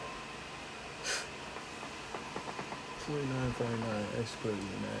 Wow. 49.49. That's crazy,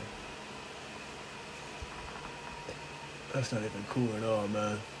 man. That's not even cool at all,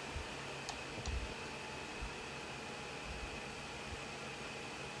 man.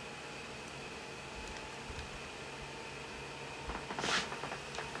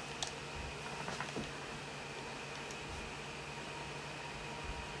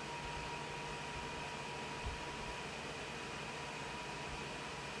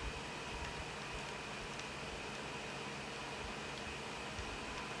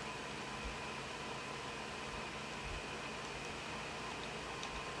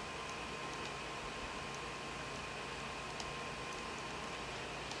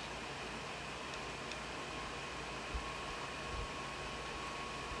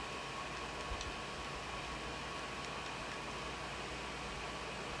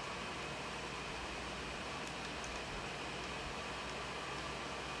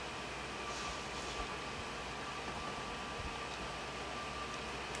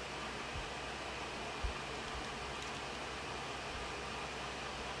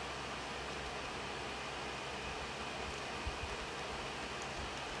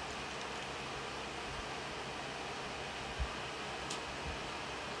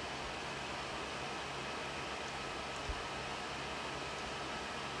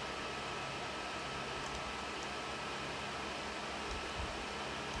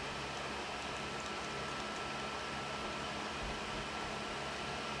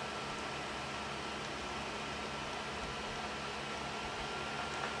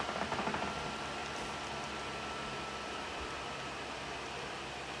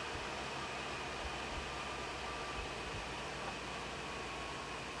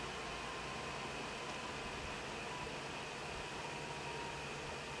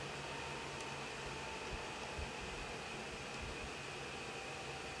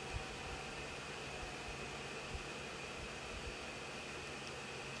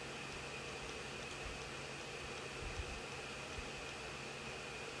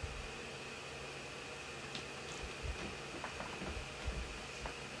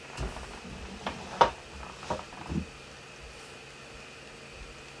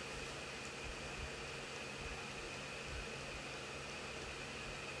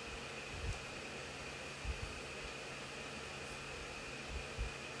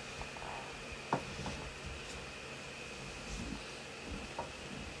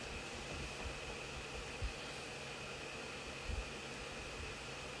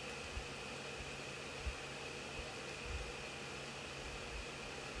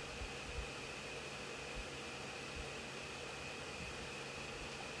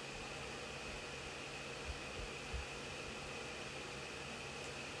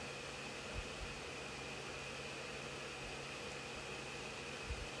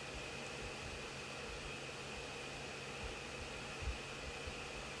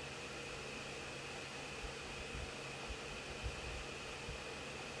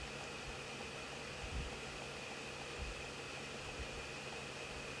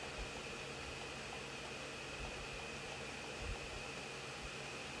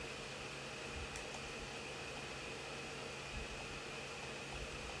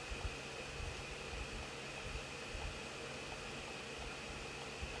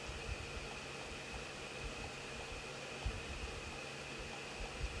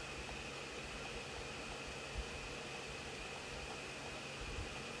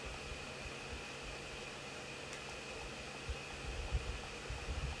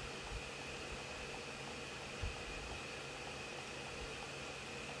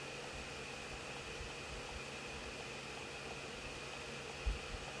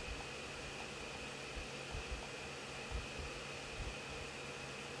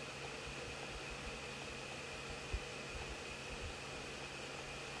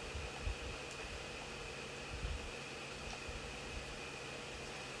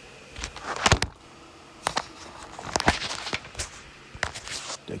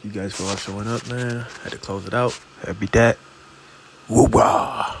 Thank you guys for all showing up, man. Had to close it out. Had to beat that.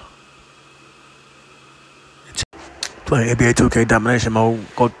 Woo-wah. Playing NBA 2K domination mode.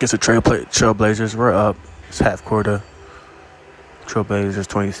 Go against the Trailblazers. We're up. It's half quarter. Trailblazers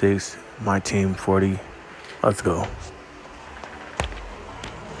 26. My team 40. Let's go.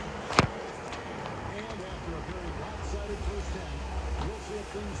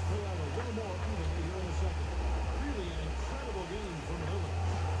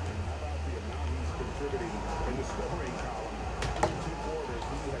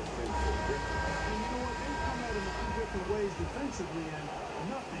 Defensively, and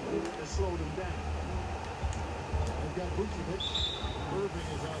nothing to slow them down. They've got Vucevic. Irving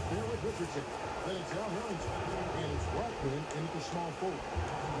is out there with Richardson. Then it's Al Harrington. And it's Rockman into the small forward.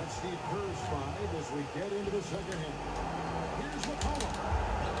 That's Steve Kerr's 5 as we get into the second half. Here's McCollum.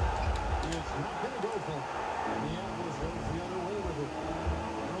 It's not going to go for him. Minneapolis goes the other way with it.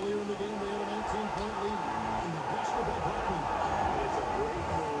 Earlier in the game, they had a 19-point lead. And the best of that Rockman. It's a great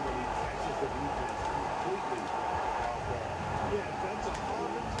move when he catches the defense completely. Yeah, that's a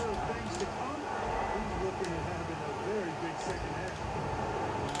harbinger of things to come. He's looking at having a very big second half.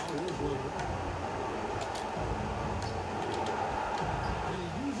 Now here's Lillard. And he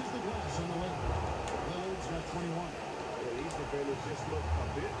uses the glass on the left. Lillard's got 21. Yeah, these defenders just look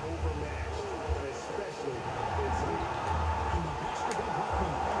a bit overmatched, especially inside. And the basketball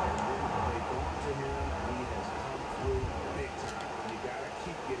Rockman. And then they go to him. He has come through big time. You got to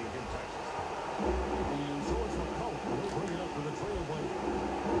keep getting him touches. And so it's McCollum. He'll bring it up for the Trailblazers.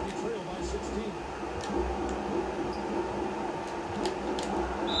 They trail by 16.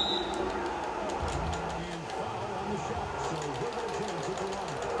 And foul on the shot. So River chance at the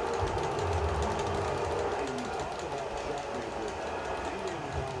line. And you talk about shot makers. Damian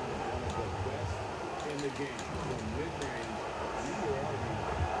Lillard is one of the best in the game. From mid-range, you could argue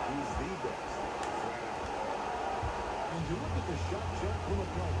he's the best. Flat out. And you look at the shot check from a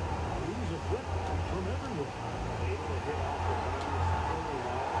player. He's a threat from everywhere. Able to hit off the bounce really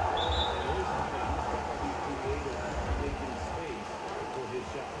well. And this time, he's got to be creative, making space for his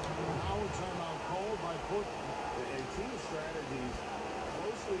shot. Now a timeout called by Portland. And team strategies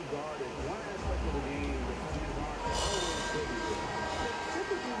closely guarded. One aspect of the game that team guards always good.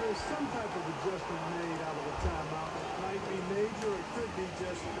 Typically, there's some type of adjustment made out of a timeout. It might be major, it could be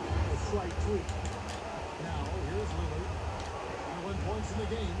just a slight tweak. Now, here's Lillard. 1 point in the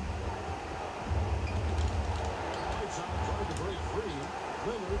game. It's hard to break free.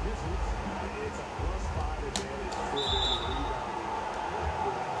 Lillard hits it. It's a +5 advantage for them in rebounding.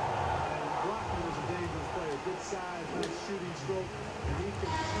 And Rockman is a dangerous player. Good size, good shooting stroke, and he can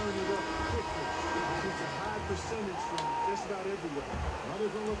turn it up quickly. He's a high percentage from just about everywhere.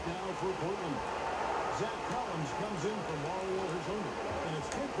 Another look now for Portland. Zach Collins comes in from Mario Hezonja. And it's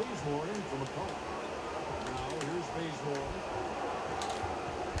Kent Bazemore in from McCollum. Now here's Bazemore.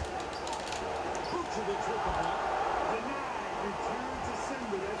 Vucevic with the block. Denied. Return to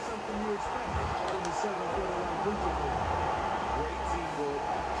sender. That's something you expect from the 7-footer like Vucevic. Great teamwork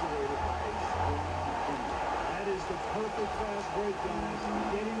actuated by a strong defense. That is the perfect fast break, guys.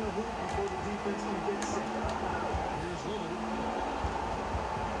 Getting a hoop before the defense can get set. Here's Lillard.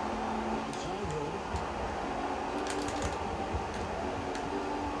 Inside Hill.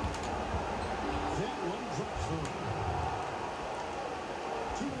 That one drops for him.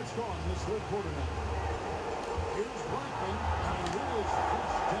 2 minutes gone in this third quarter now. Here's Rockman, and it is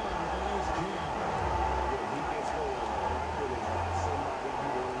pushed down with a nice jam. When he gets going, Rockman is not somebody you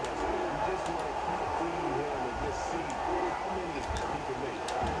will underestimate. You just want to keep feeding him and just see how many he can make.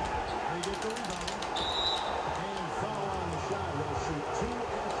 They get the rebound. And foul on the shot. He'll shoot 2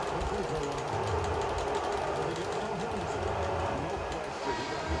 at the free throw line. They get Al Harrington. No question. He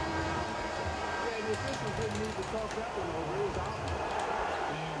got the rebound. Yeah, the officials didn't need to talk that one over. It was out.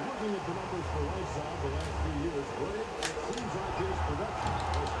 And looking at the numbers for Whiteside the last few years, Greg, it seems like his production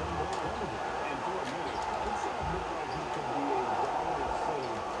has come back down again. And for a minute, Whiteside looked like he could be a dominant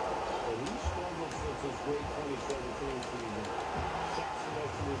center, but he struggled since his great 2017 season. Shot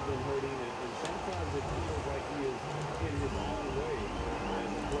selection has been hurting, and sometimes it feels like he is in his own way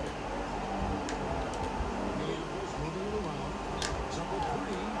as a player. Minneapolis moving it around. Number 3,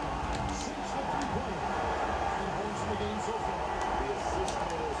 6 for 3-pointers. 10 points in the game so far. The assist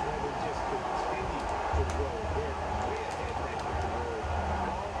totals have just continued to grow. They're way ahead that category.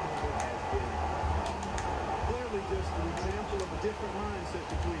 Ball movement has been clearly just an example of a different mindset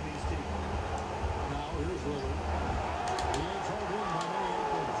between these teams. Now here's Lillard. He is held in by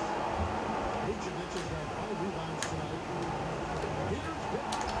Minneapolis. Vucevic has got 5 rebounds tonight. Here's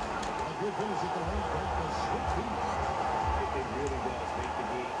Pitt. A good finish at the rim. But switch beat. It really does make the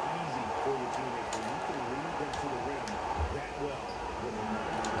game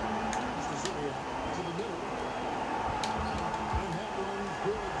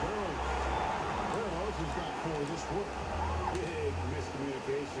for this quarter. Big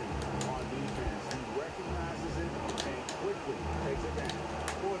miscommunication on defense. He recognizes it and quickly takes it down.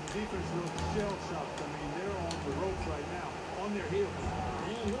 Boy, the defense looks shell-shocked. I mean, they're on the ropes right now, on their heels.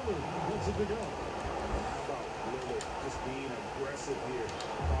 And Lillard gets it to go. How about Lillard just being aggressive here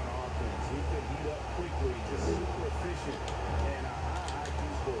on offense? He can heat up quickly, just super efficient, and a high IQ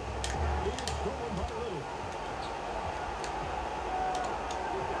score. It's going by Lillard.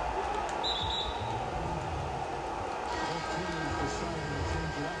 Both teams deciding to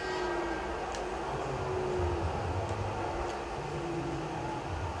change it up.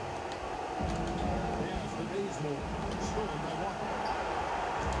 Pass to Bazemore. Stolen by Walker.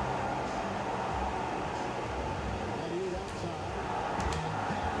 Headed outside. And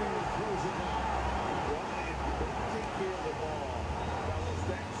Packers throws it down. Well, if you don't take care of the ball, fellas,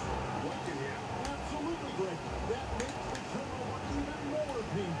 that's what can happen. Absolutely, Greg. That makes the turnover even more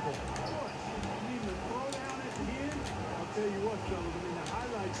painful. Boy, you mean the throwdown at the end? I'll tell you what, fellas, I mean, the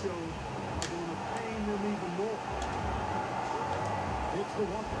highlight shows are going to pain them even more. It's the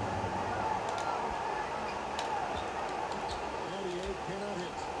Walker. Cannot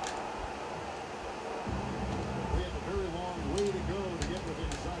hit. We have a very long way to go to get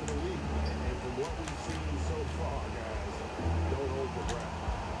within sight of the lead. And from what we've seen so far, guys, don't hold your breath.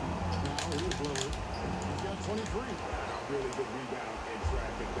 Now here's Lillard. He's got 23. Really good rebound in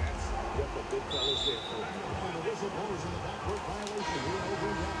traffic. That's what the big fella's there for. And the whistle blows in the backcourt violation. Here over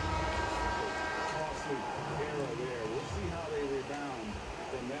and down. Costly error there. We'll see how they rebound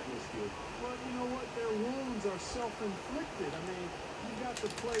from that miscue. But you know what? Their wounds are self-inflicted. I mean, you got to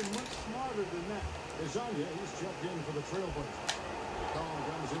play much smarter than that. Isaiah, he's checked in for the Trailblazers. Call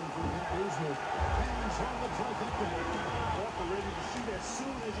comes in for Kent Bazemore. Hands on the trifecta. Walker ready to shoot as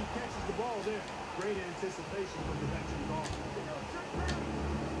soon as he catches the ball there. Great anticipation from the veteran guard.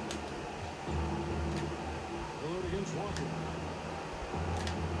 Lillard against Walker.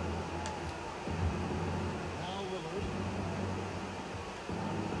 Now Lillard.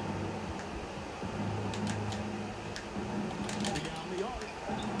 Beyond the arc.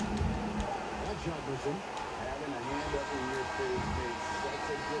 That shot was in. Having a hand up in your face makes such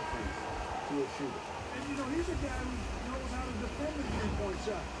a difference to a shooter. And you know, he's a guy who knows how to defend a three-point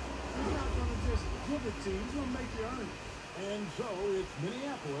shot. He's not going to just give it to you. He's going to make you earn it. And so it's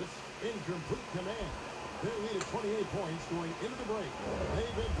Minneapolis in complete command. They lead at 28 points going into the break.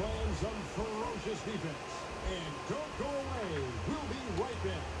 They've been playing some ferocious defense. And don't go away. We'll be right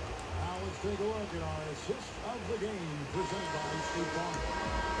back. Now let's take a look at our assist of the game presented by State Farm.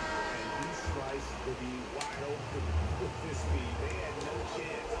 And he sliced to be wide open with this speed. They had no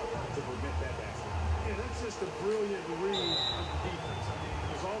chance to prevent that basket. Yeah, that's just a brilliant read of the defense. I mean,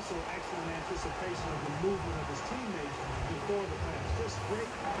 there's also excellent anticipation of the movement of his teammates before the pass. Just great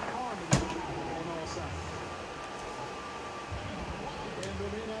harmony on all sides. And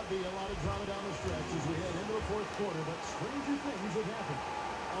there may not be a lot of drama down the stretch as we head into the fourth quarter, but stranger things have happened.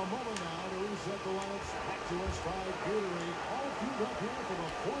 A moment now to reset the lineups back to us by Gatorade. All queued up here for the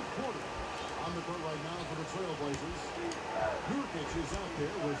fourth quarter. On the court right now for the Trailblazers. Nurkic is out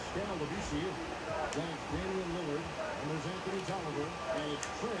there with Skal Labissiere. That's Damian Lillard. And there's Anthony Tolliver. And it's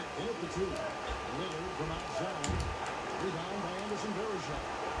Trent in at the two. Lillard from outside. Rebound by Anderson Varejao.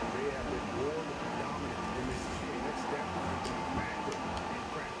 They have been more dominant in this game. It's definitely a factor in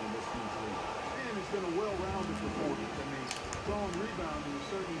cracking this team's lead. And it's been a well-rounded performance. I mean, throwing rebounding has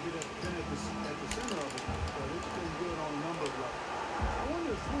certainly been at the center of it, but it's been good on a number of levels. I wonder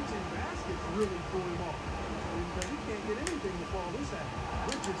if switching baskets really threw him off. Because he can't get anything to fall this at.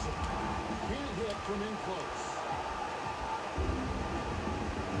 Richardson Can't hit from in close.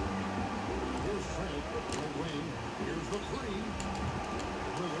 Here's Trent, right wing. Here's the three.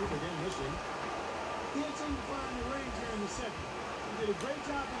 Lillard again missing. can't seem to find the range here in the second. He did a great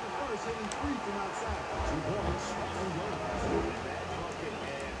job in the first, hitting three from outside. 2 points and goal. That bucket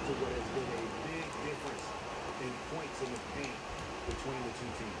adds to what has been a big difference in points in the paint between the two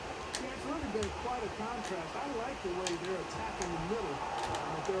teams. Yeah, it's really been quite a contrast. I like the way they're attacking the middle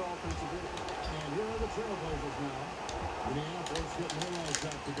with their offensive end. And here are the Trailblazers now. Minneapolis getting their last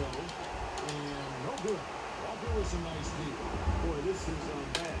shot to go. And no good. Walker with some nice deep. Boy, this is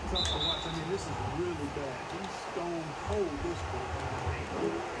bad. Tough to watch. I mean, this is really bad. He's stone cold this quarter.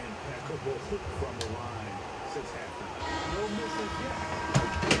 Impeccable from the line since halftime. No misses yet.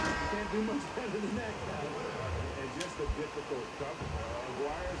 You can't do much better than that, guy. And just a difficult cover.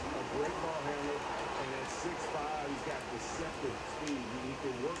 Aguirre's a great ball handler, and at 6'5", he's got deceptive speed. He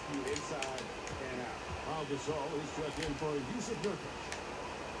can work you inside and out. Pau Gasol is checked in for Yusuf Nurkic.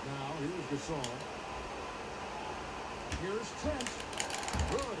 Now here's Gasol. Here's Trent.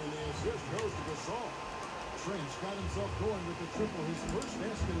 Good, and the assist goes to Gasol. Trent's got himself going with the triple, his first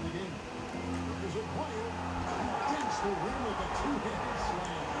basket of the game. Is it quiet? Against the rim with a two-handed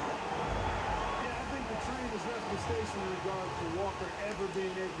slam. Yeah, I think the train has left the station in regards to Walker ever being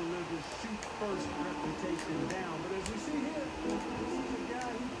able to live his shoot-first reputation down. But as we see here, this is a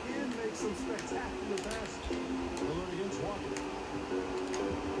guy who can make some spectacular passes. Lillard against Walker.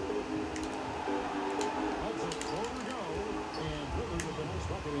 That's a floater go, and Lillard with a nice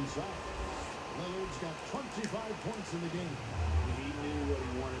bucket inside. Lillard's got 25 points in the game. He knew what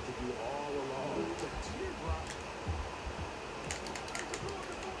he wanted to do all along. The teardrop.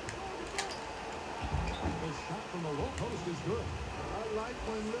 The shot from the low post is good. I like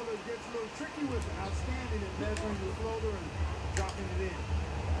when Lillard gets a little tricky with it. Outstanding at measuring the floater and dropping it in.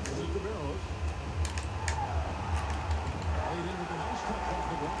 This is the Barrows. Laid in with a nice touch off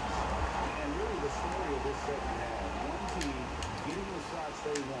the glass. And really the story of this second half. One team getting the shots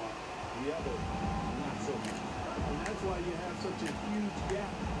they want, the other not so much. And that's why you have such a huge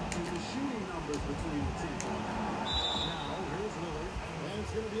gap in the shooting numbers between the teams. Now, here's Lillard. And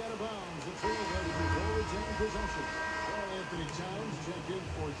it's going to be out of bounds. The Trailblazers will retain possession. Well, Anthony Towns checked in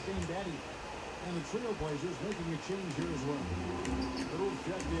for Shane Batty. And the Trailblazers making a change here as well. Little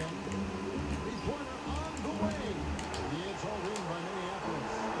checked in. Three-pointer on the way. It's all in by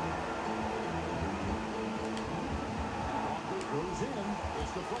Minneapolis. Walker goes in.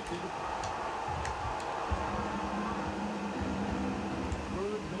 It's deflected.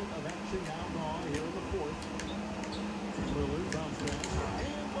 Third minute of action now gone here in the fourth. Lillard bounce pass.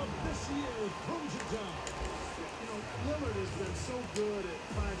 And Labissiere throws it down. You know, Lillard has been so good at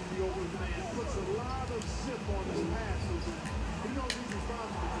finding the open man, puts a lot of zip on his passes, and he knows he's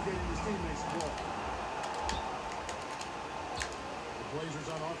responsible for getting his teammates the ball. The Blazers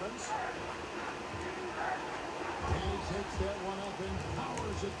on offense. And he takes that one up and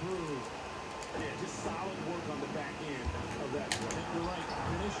powers it through. Yeah, just solid work on the back end of that I play. think you're right.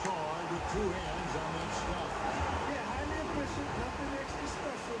 Finished hard with two hands on that stuff. Yeah, highly efficient, nothing extra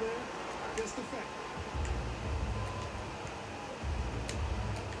special there, just effective.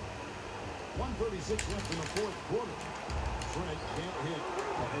 1:36 left in the fourth quarter. Trent can't hit.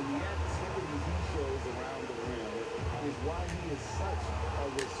 And the activity he shows around the rim is why he is such a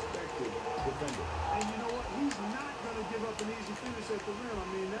respected defender. And you know what? He's not going to give up an easy finish at the rim. I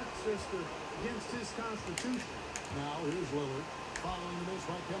mean, that's just against his constitution. Now here's Lillard. Following the miss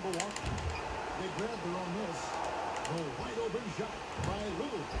by Kemba Walker. They grab their own miss. A wide open shot by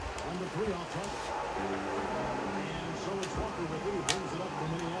Lillard on the three off target. And so it's Walker with it. He brings it up for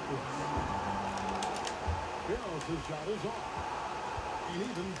Minneapolis. Barrows' shot is off. An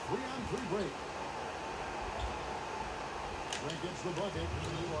even 3-on-3 break. Trent gets the bucket.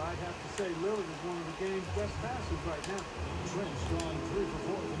 Well, I'd have to say Lillard is one of the game's best passers right now. Trent's gone 3 for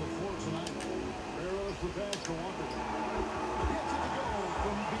 4 from the floor tonight. Barrows the pass to Walker. Gets it to go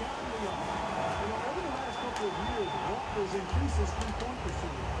from beyond the arc. You know, over the last couple of years, Walker's increased his three-point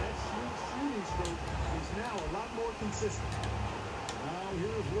percentage. That shooting stroke is now a lot more consistent. Now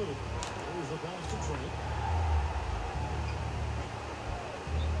here's Lillard. Here's the pass to Trent.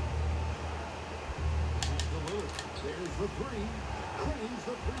 To Lillard. There's the three. Cranes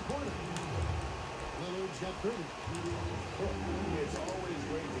the three-pointer. Lillard's got 30. It's always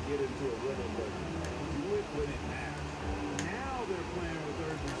great to get into a rhythm, but do it when it matters. Now they're playing with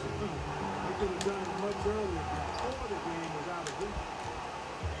urgency. They could have done it much earlier before the game was out of reach.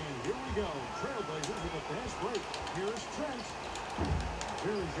 And here we go. Trailblazers with a fast break. Here's Trent.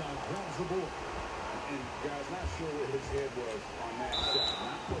 Bergeron grabs the board. And guys, not sure where his head was on that shot.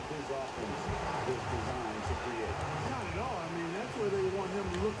 Not what his offense was designed to create. Not at all. I mean, that's where they want him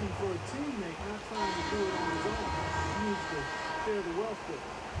looking for a teammate, not trying to do it on his own. He needs to share the wealth with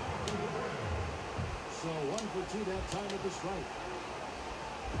him. So 1 for 2 that time at the stripe.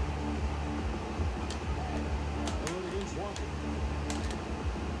 Lillard against Walker.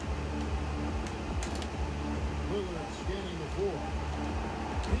 Lillard scanning the floor.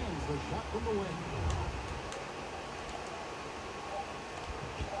 Hands the shot from the wing.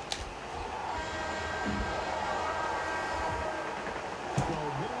 So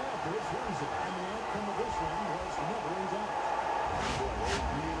Minneapolis wins it, and the outcome of this one was never in doubt. Boy, they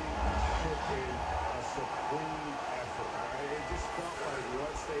really put in a supreme effort. All right? It just felt like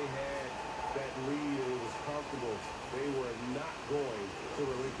once they had that lead, it was comfortable. They were not going to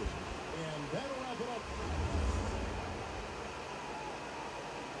relinquish it. And that'll wrap it up.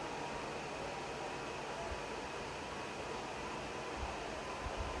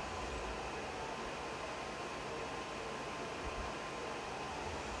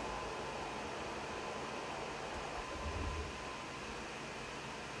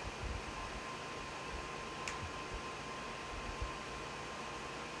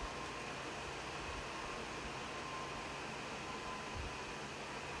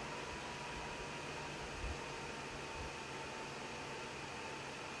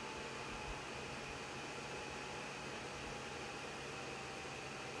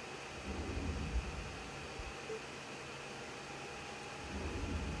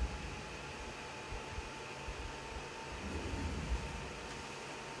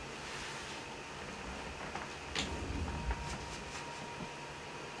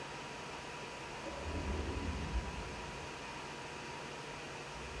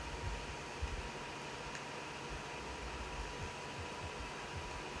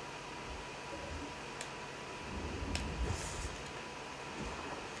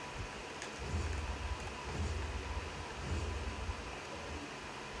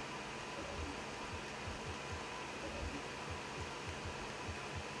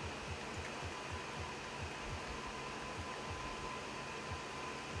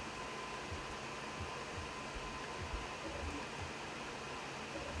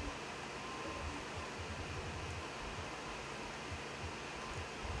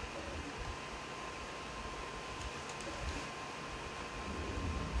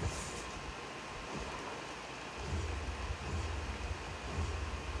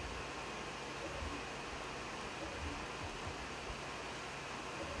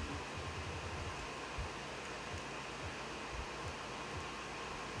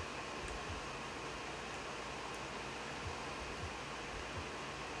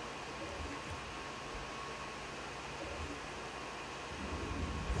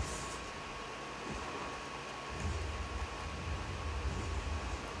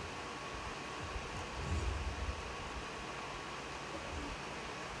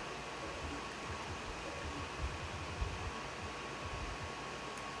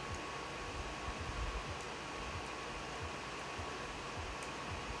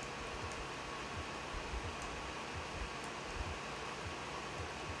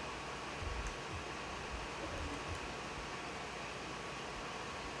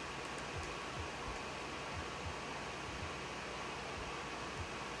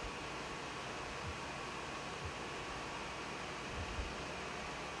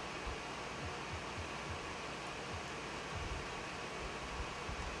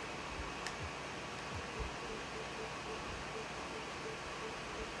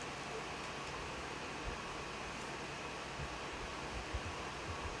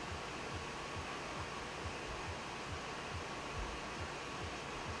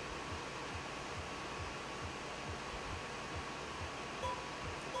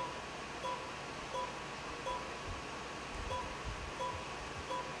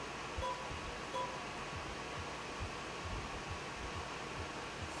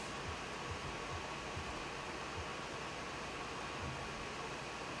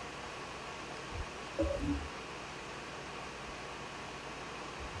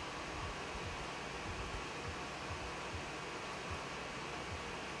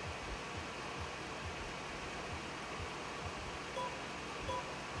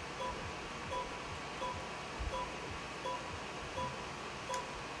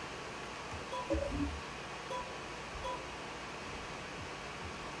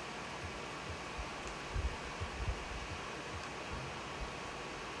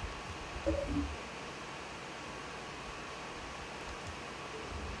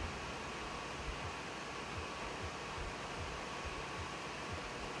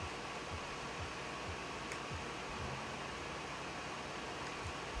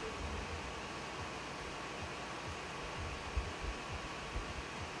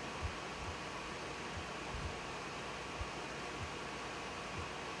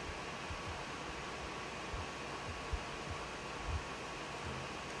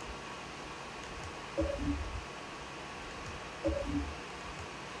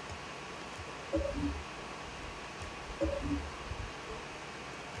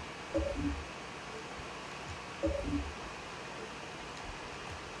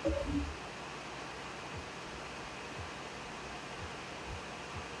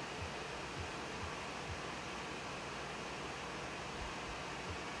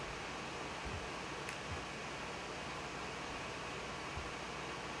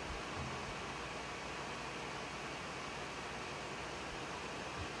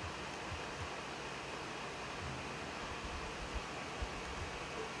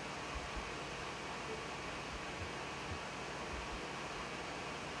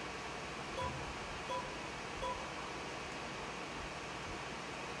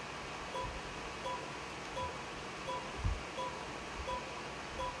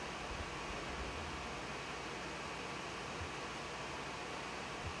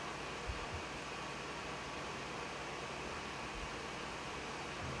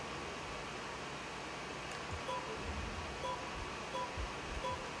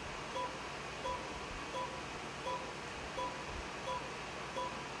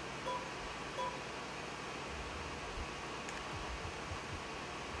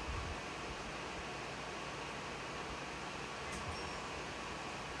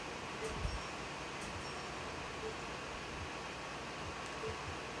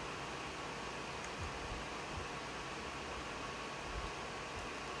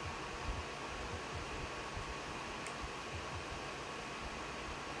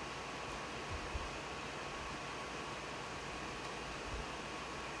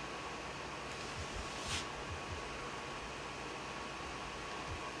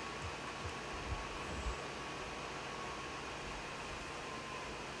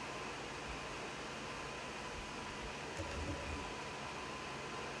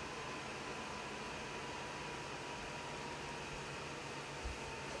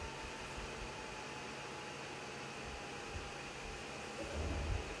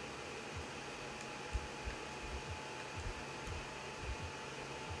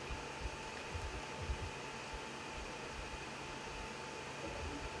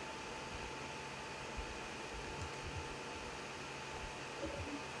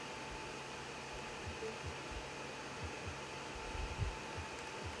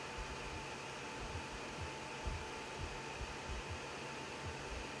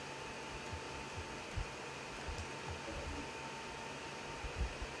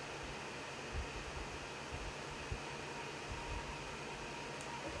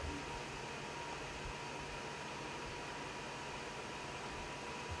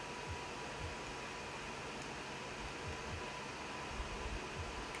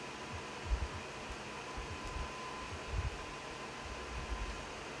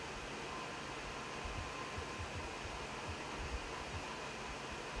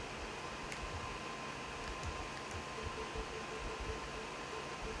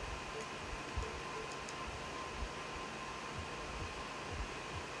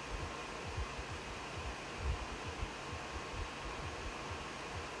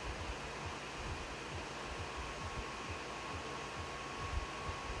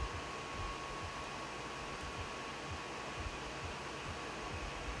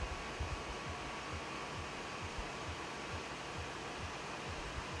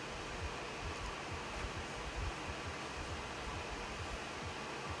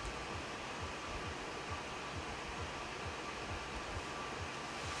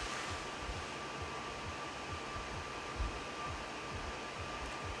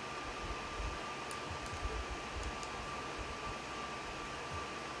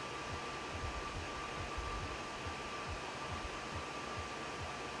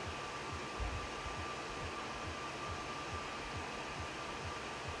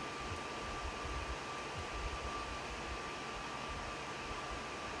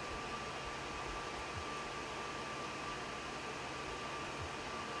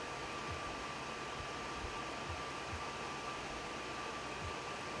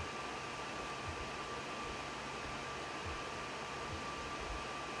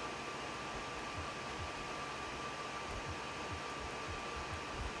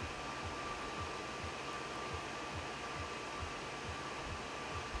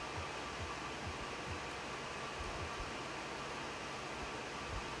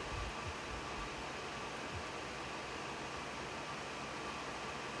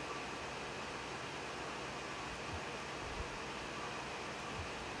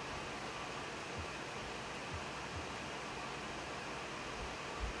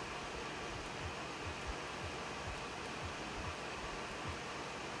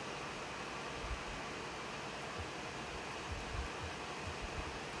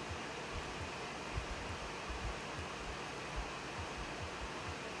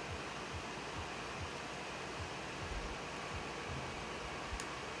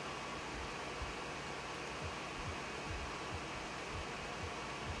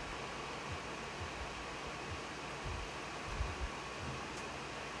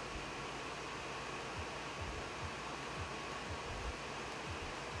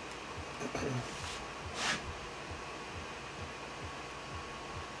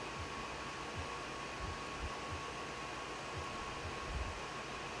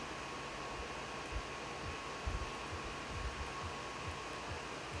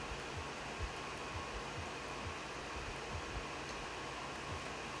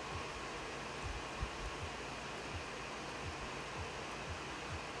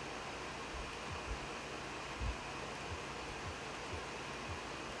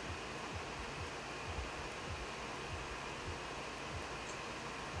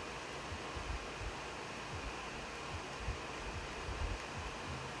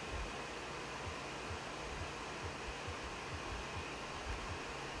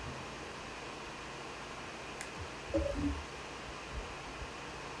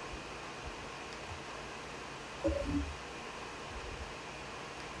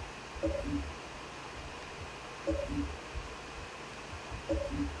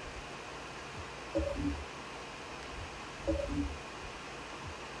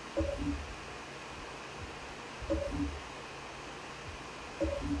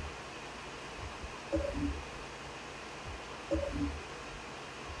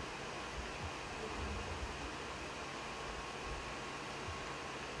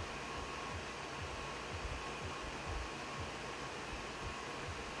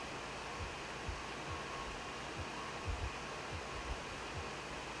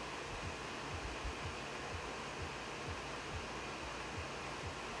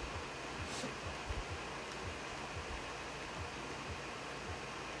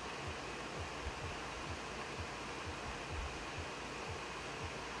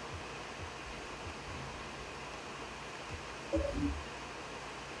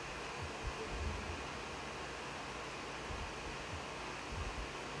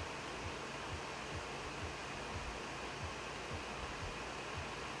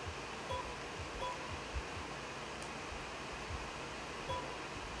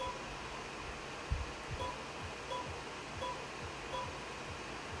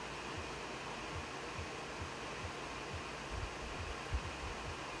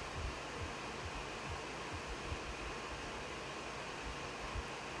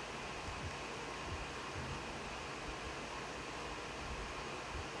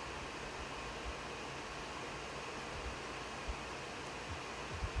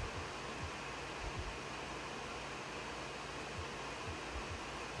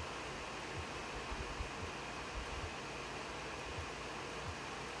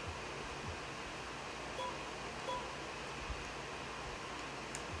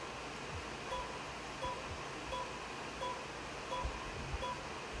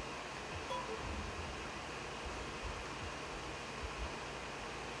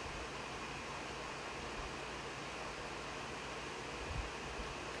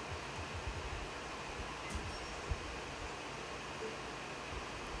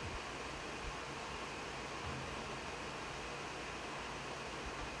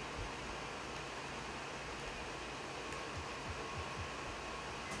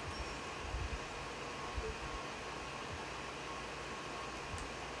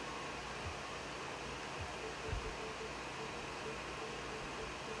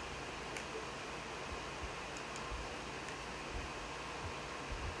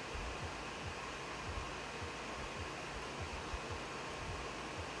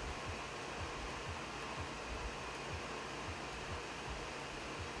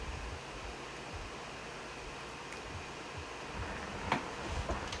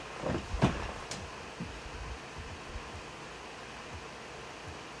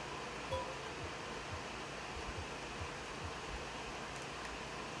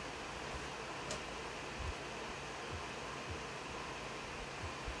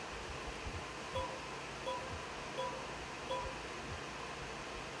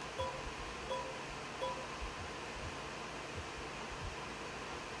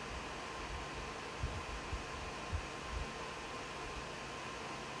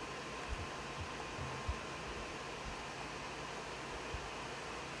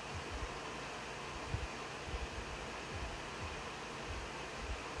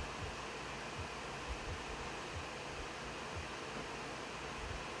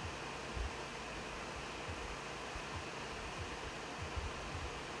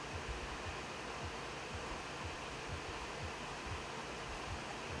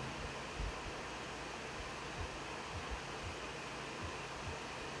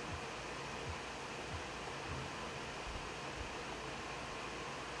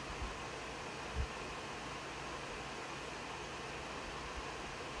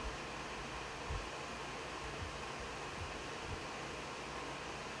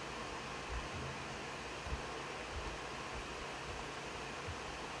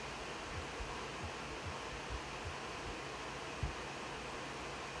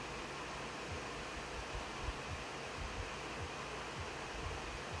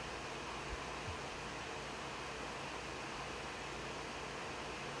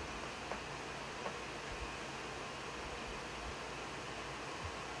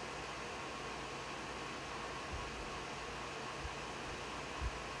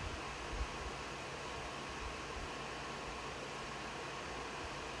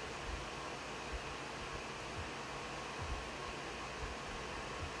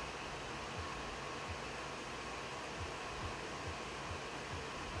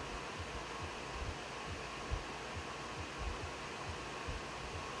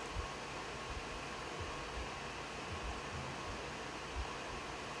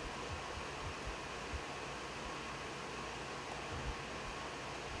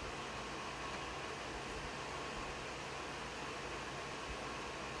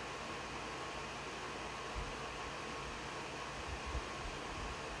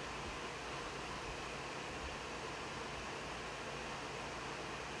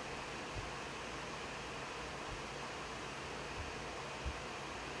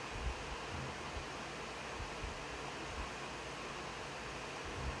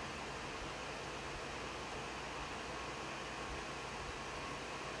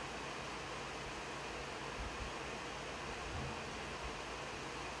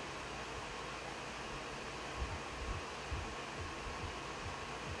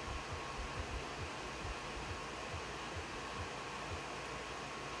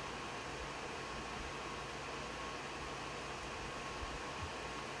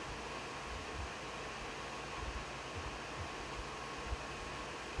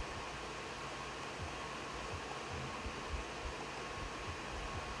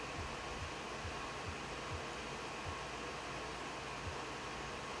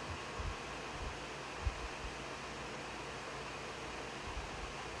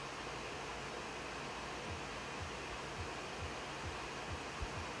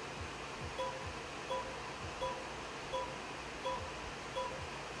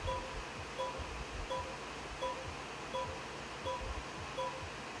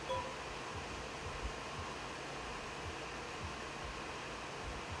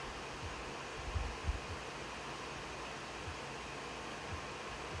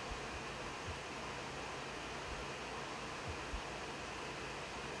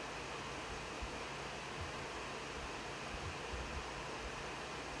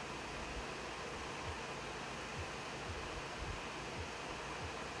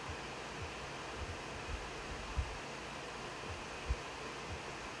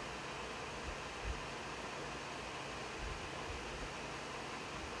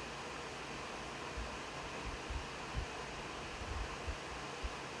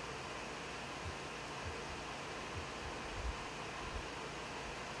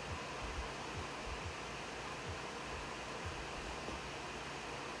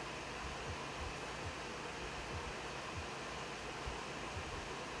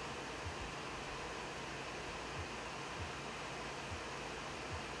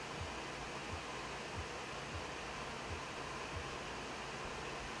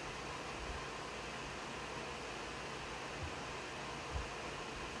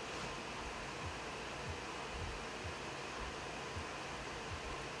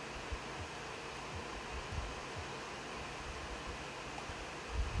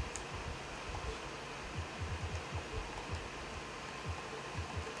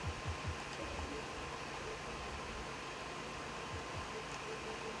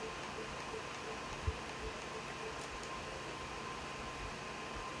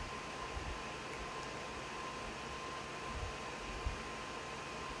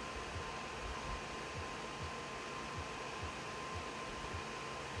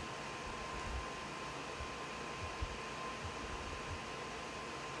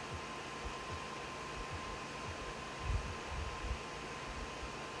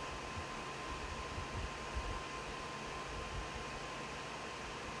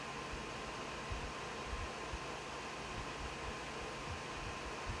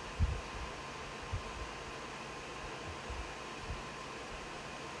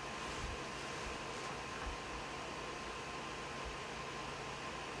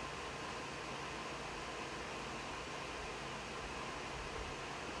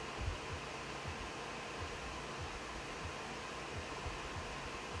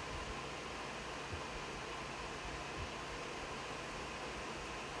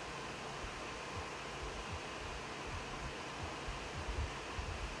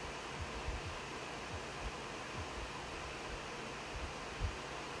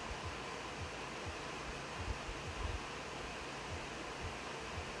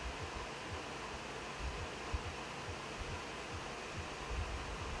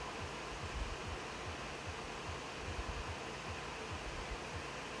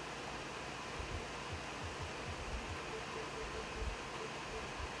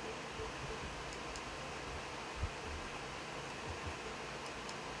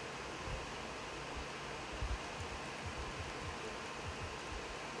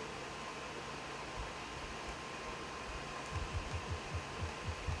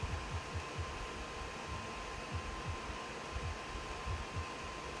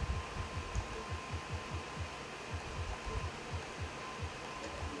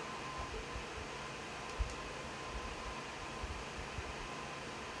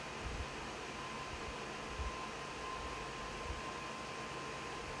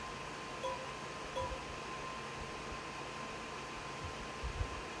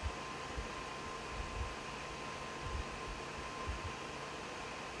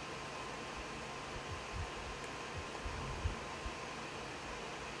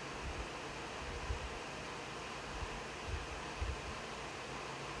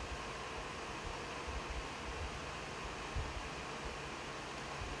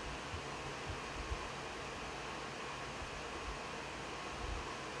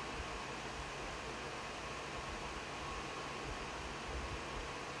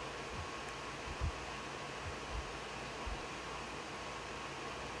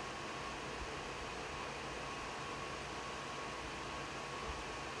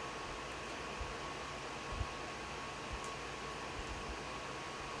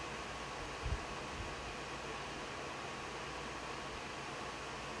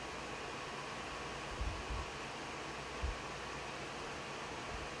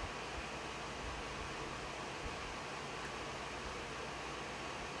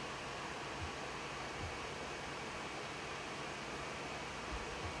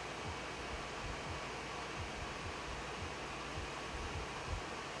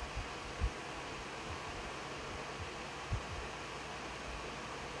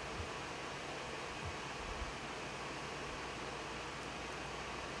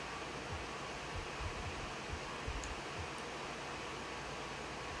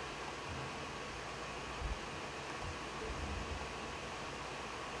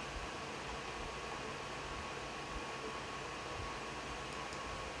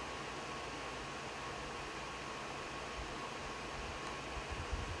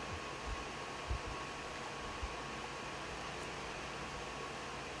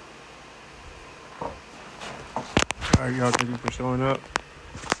 right, y'all. Thank you for showing up.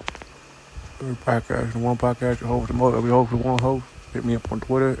 Every podcast and one podcast. Every host and one host. Hit me up on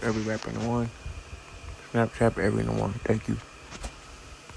Twitter. Every rap in the one. Snapchat. Every in the one. Thank you.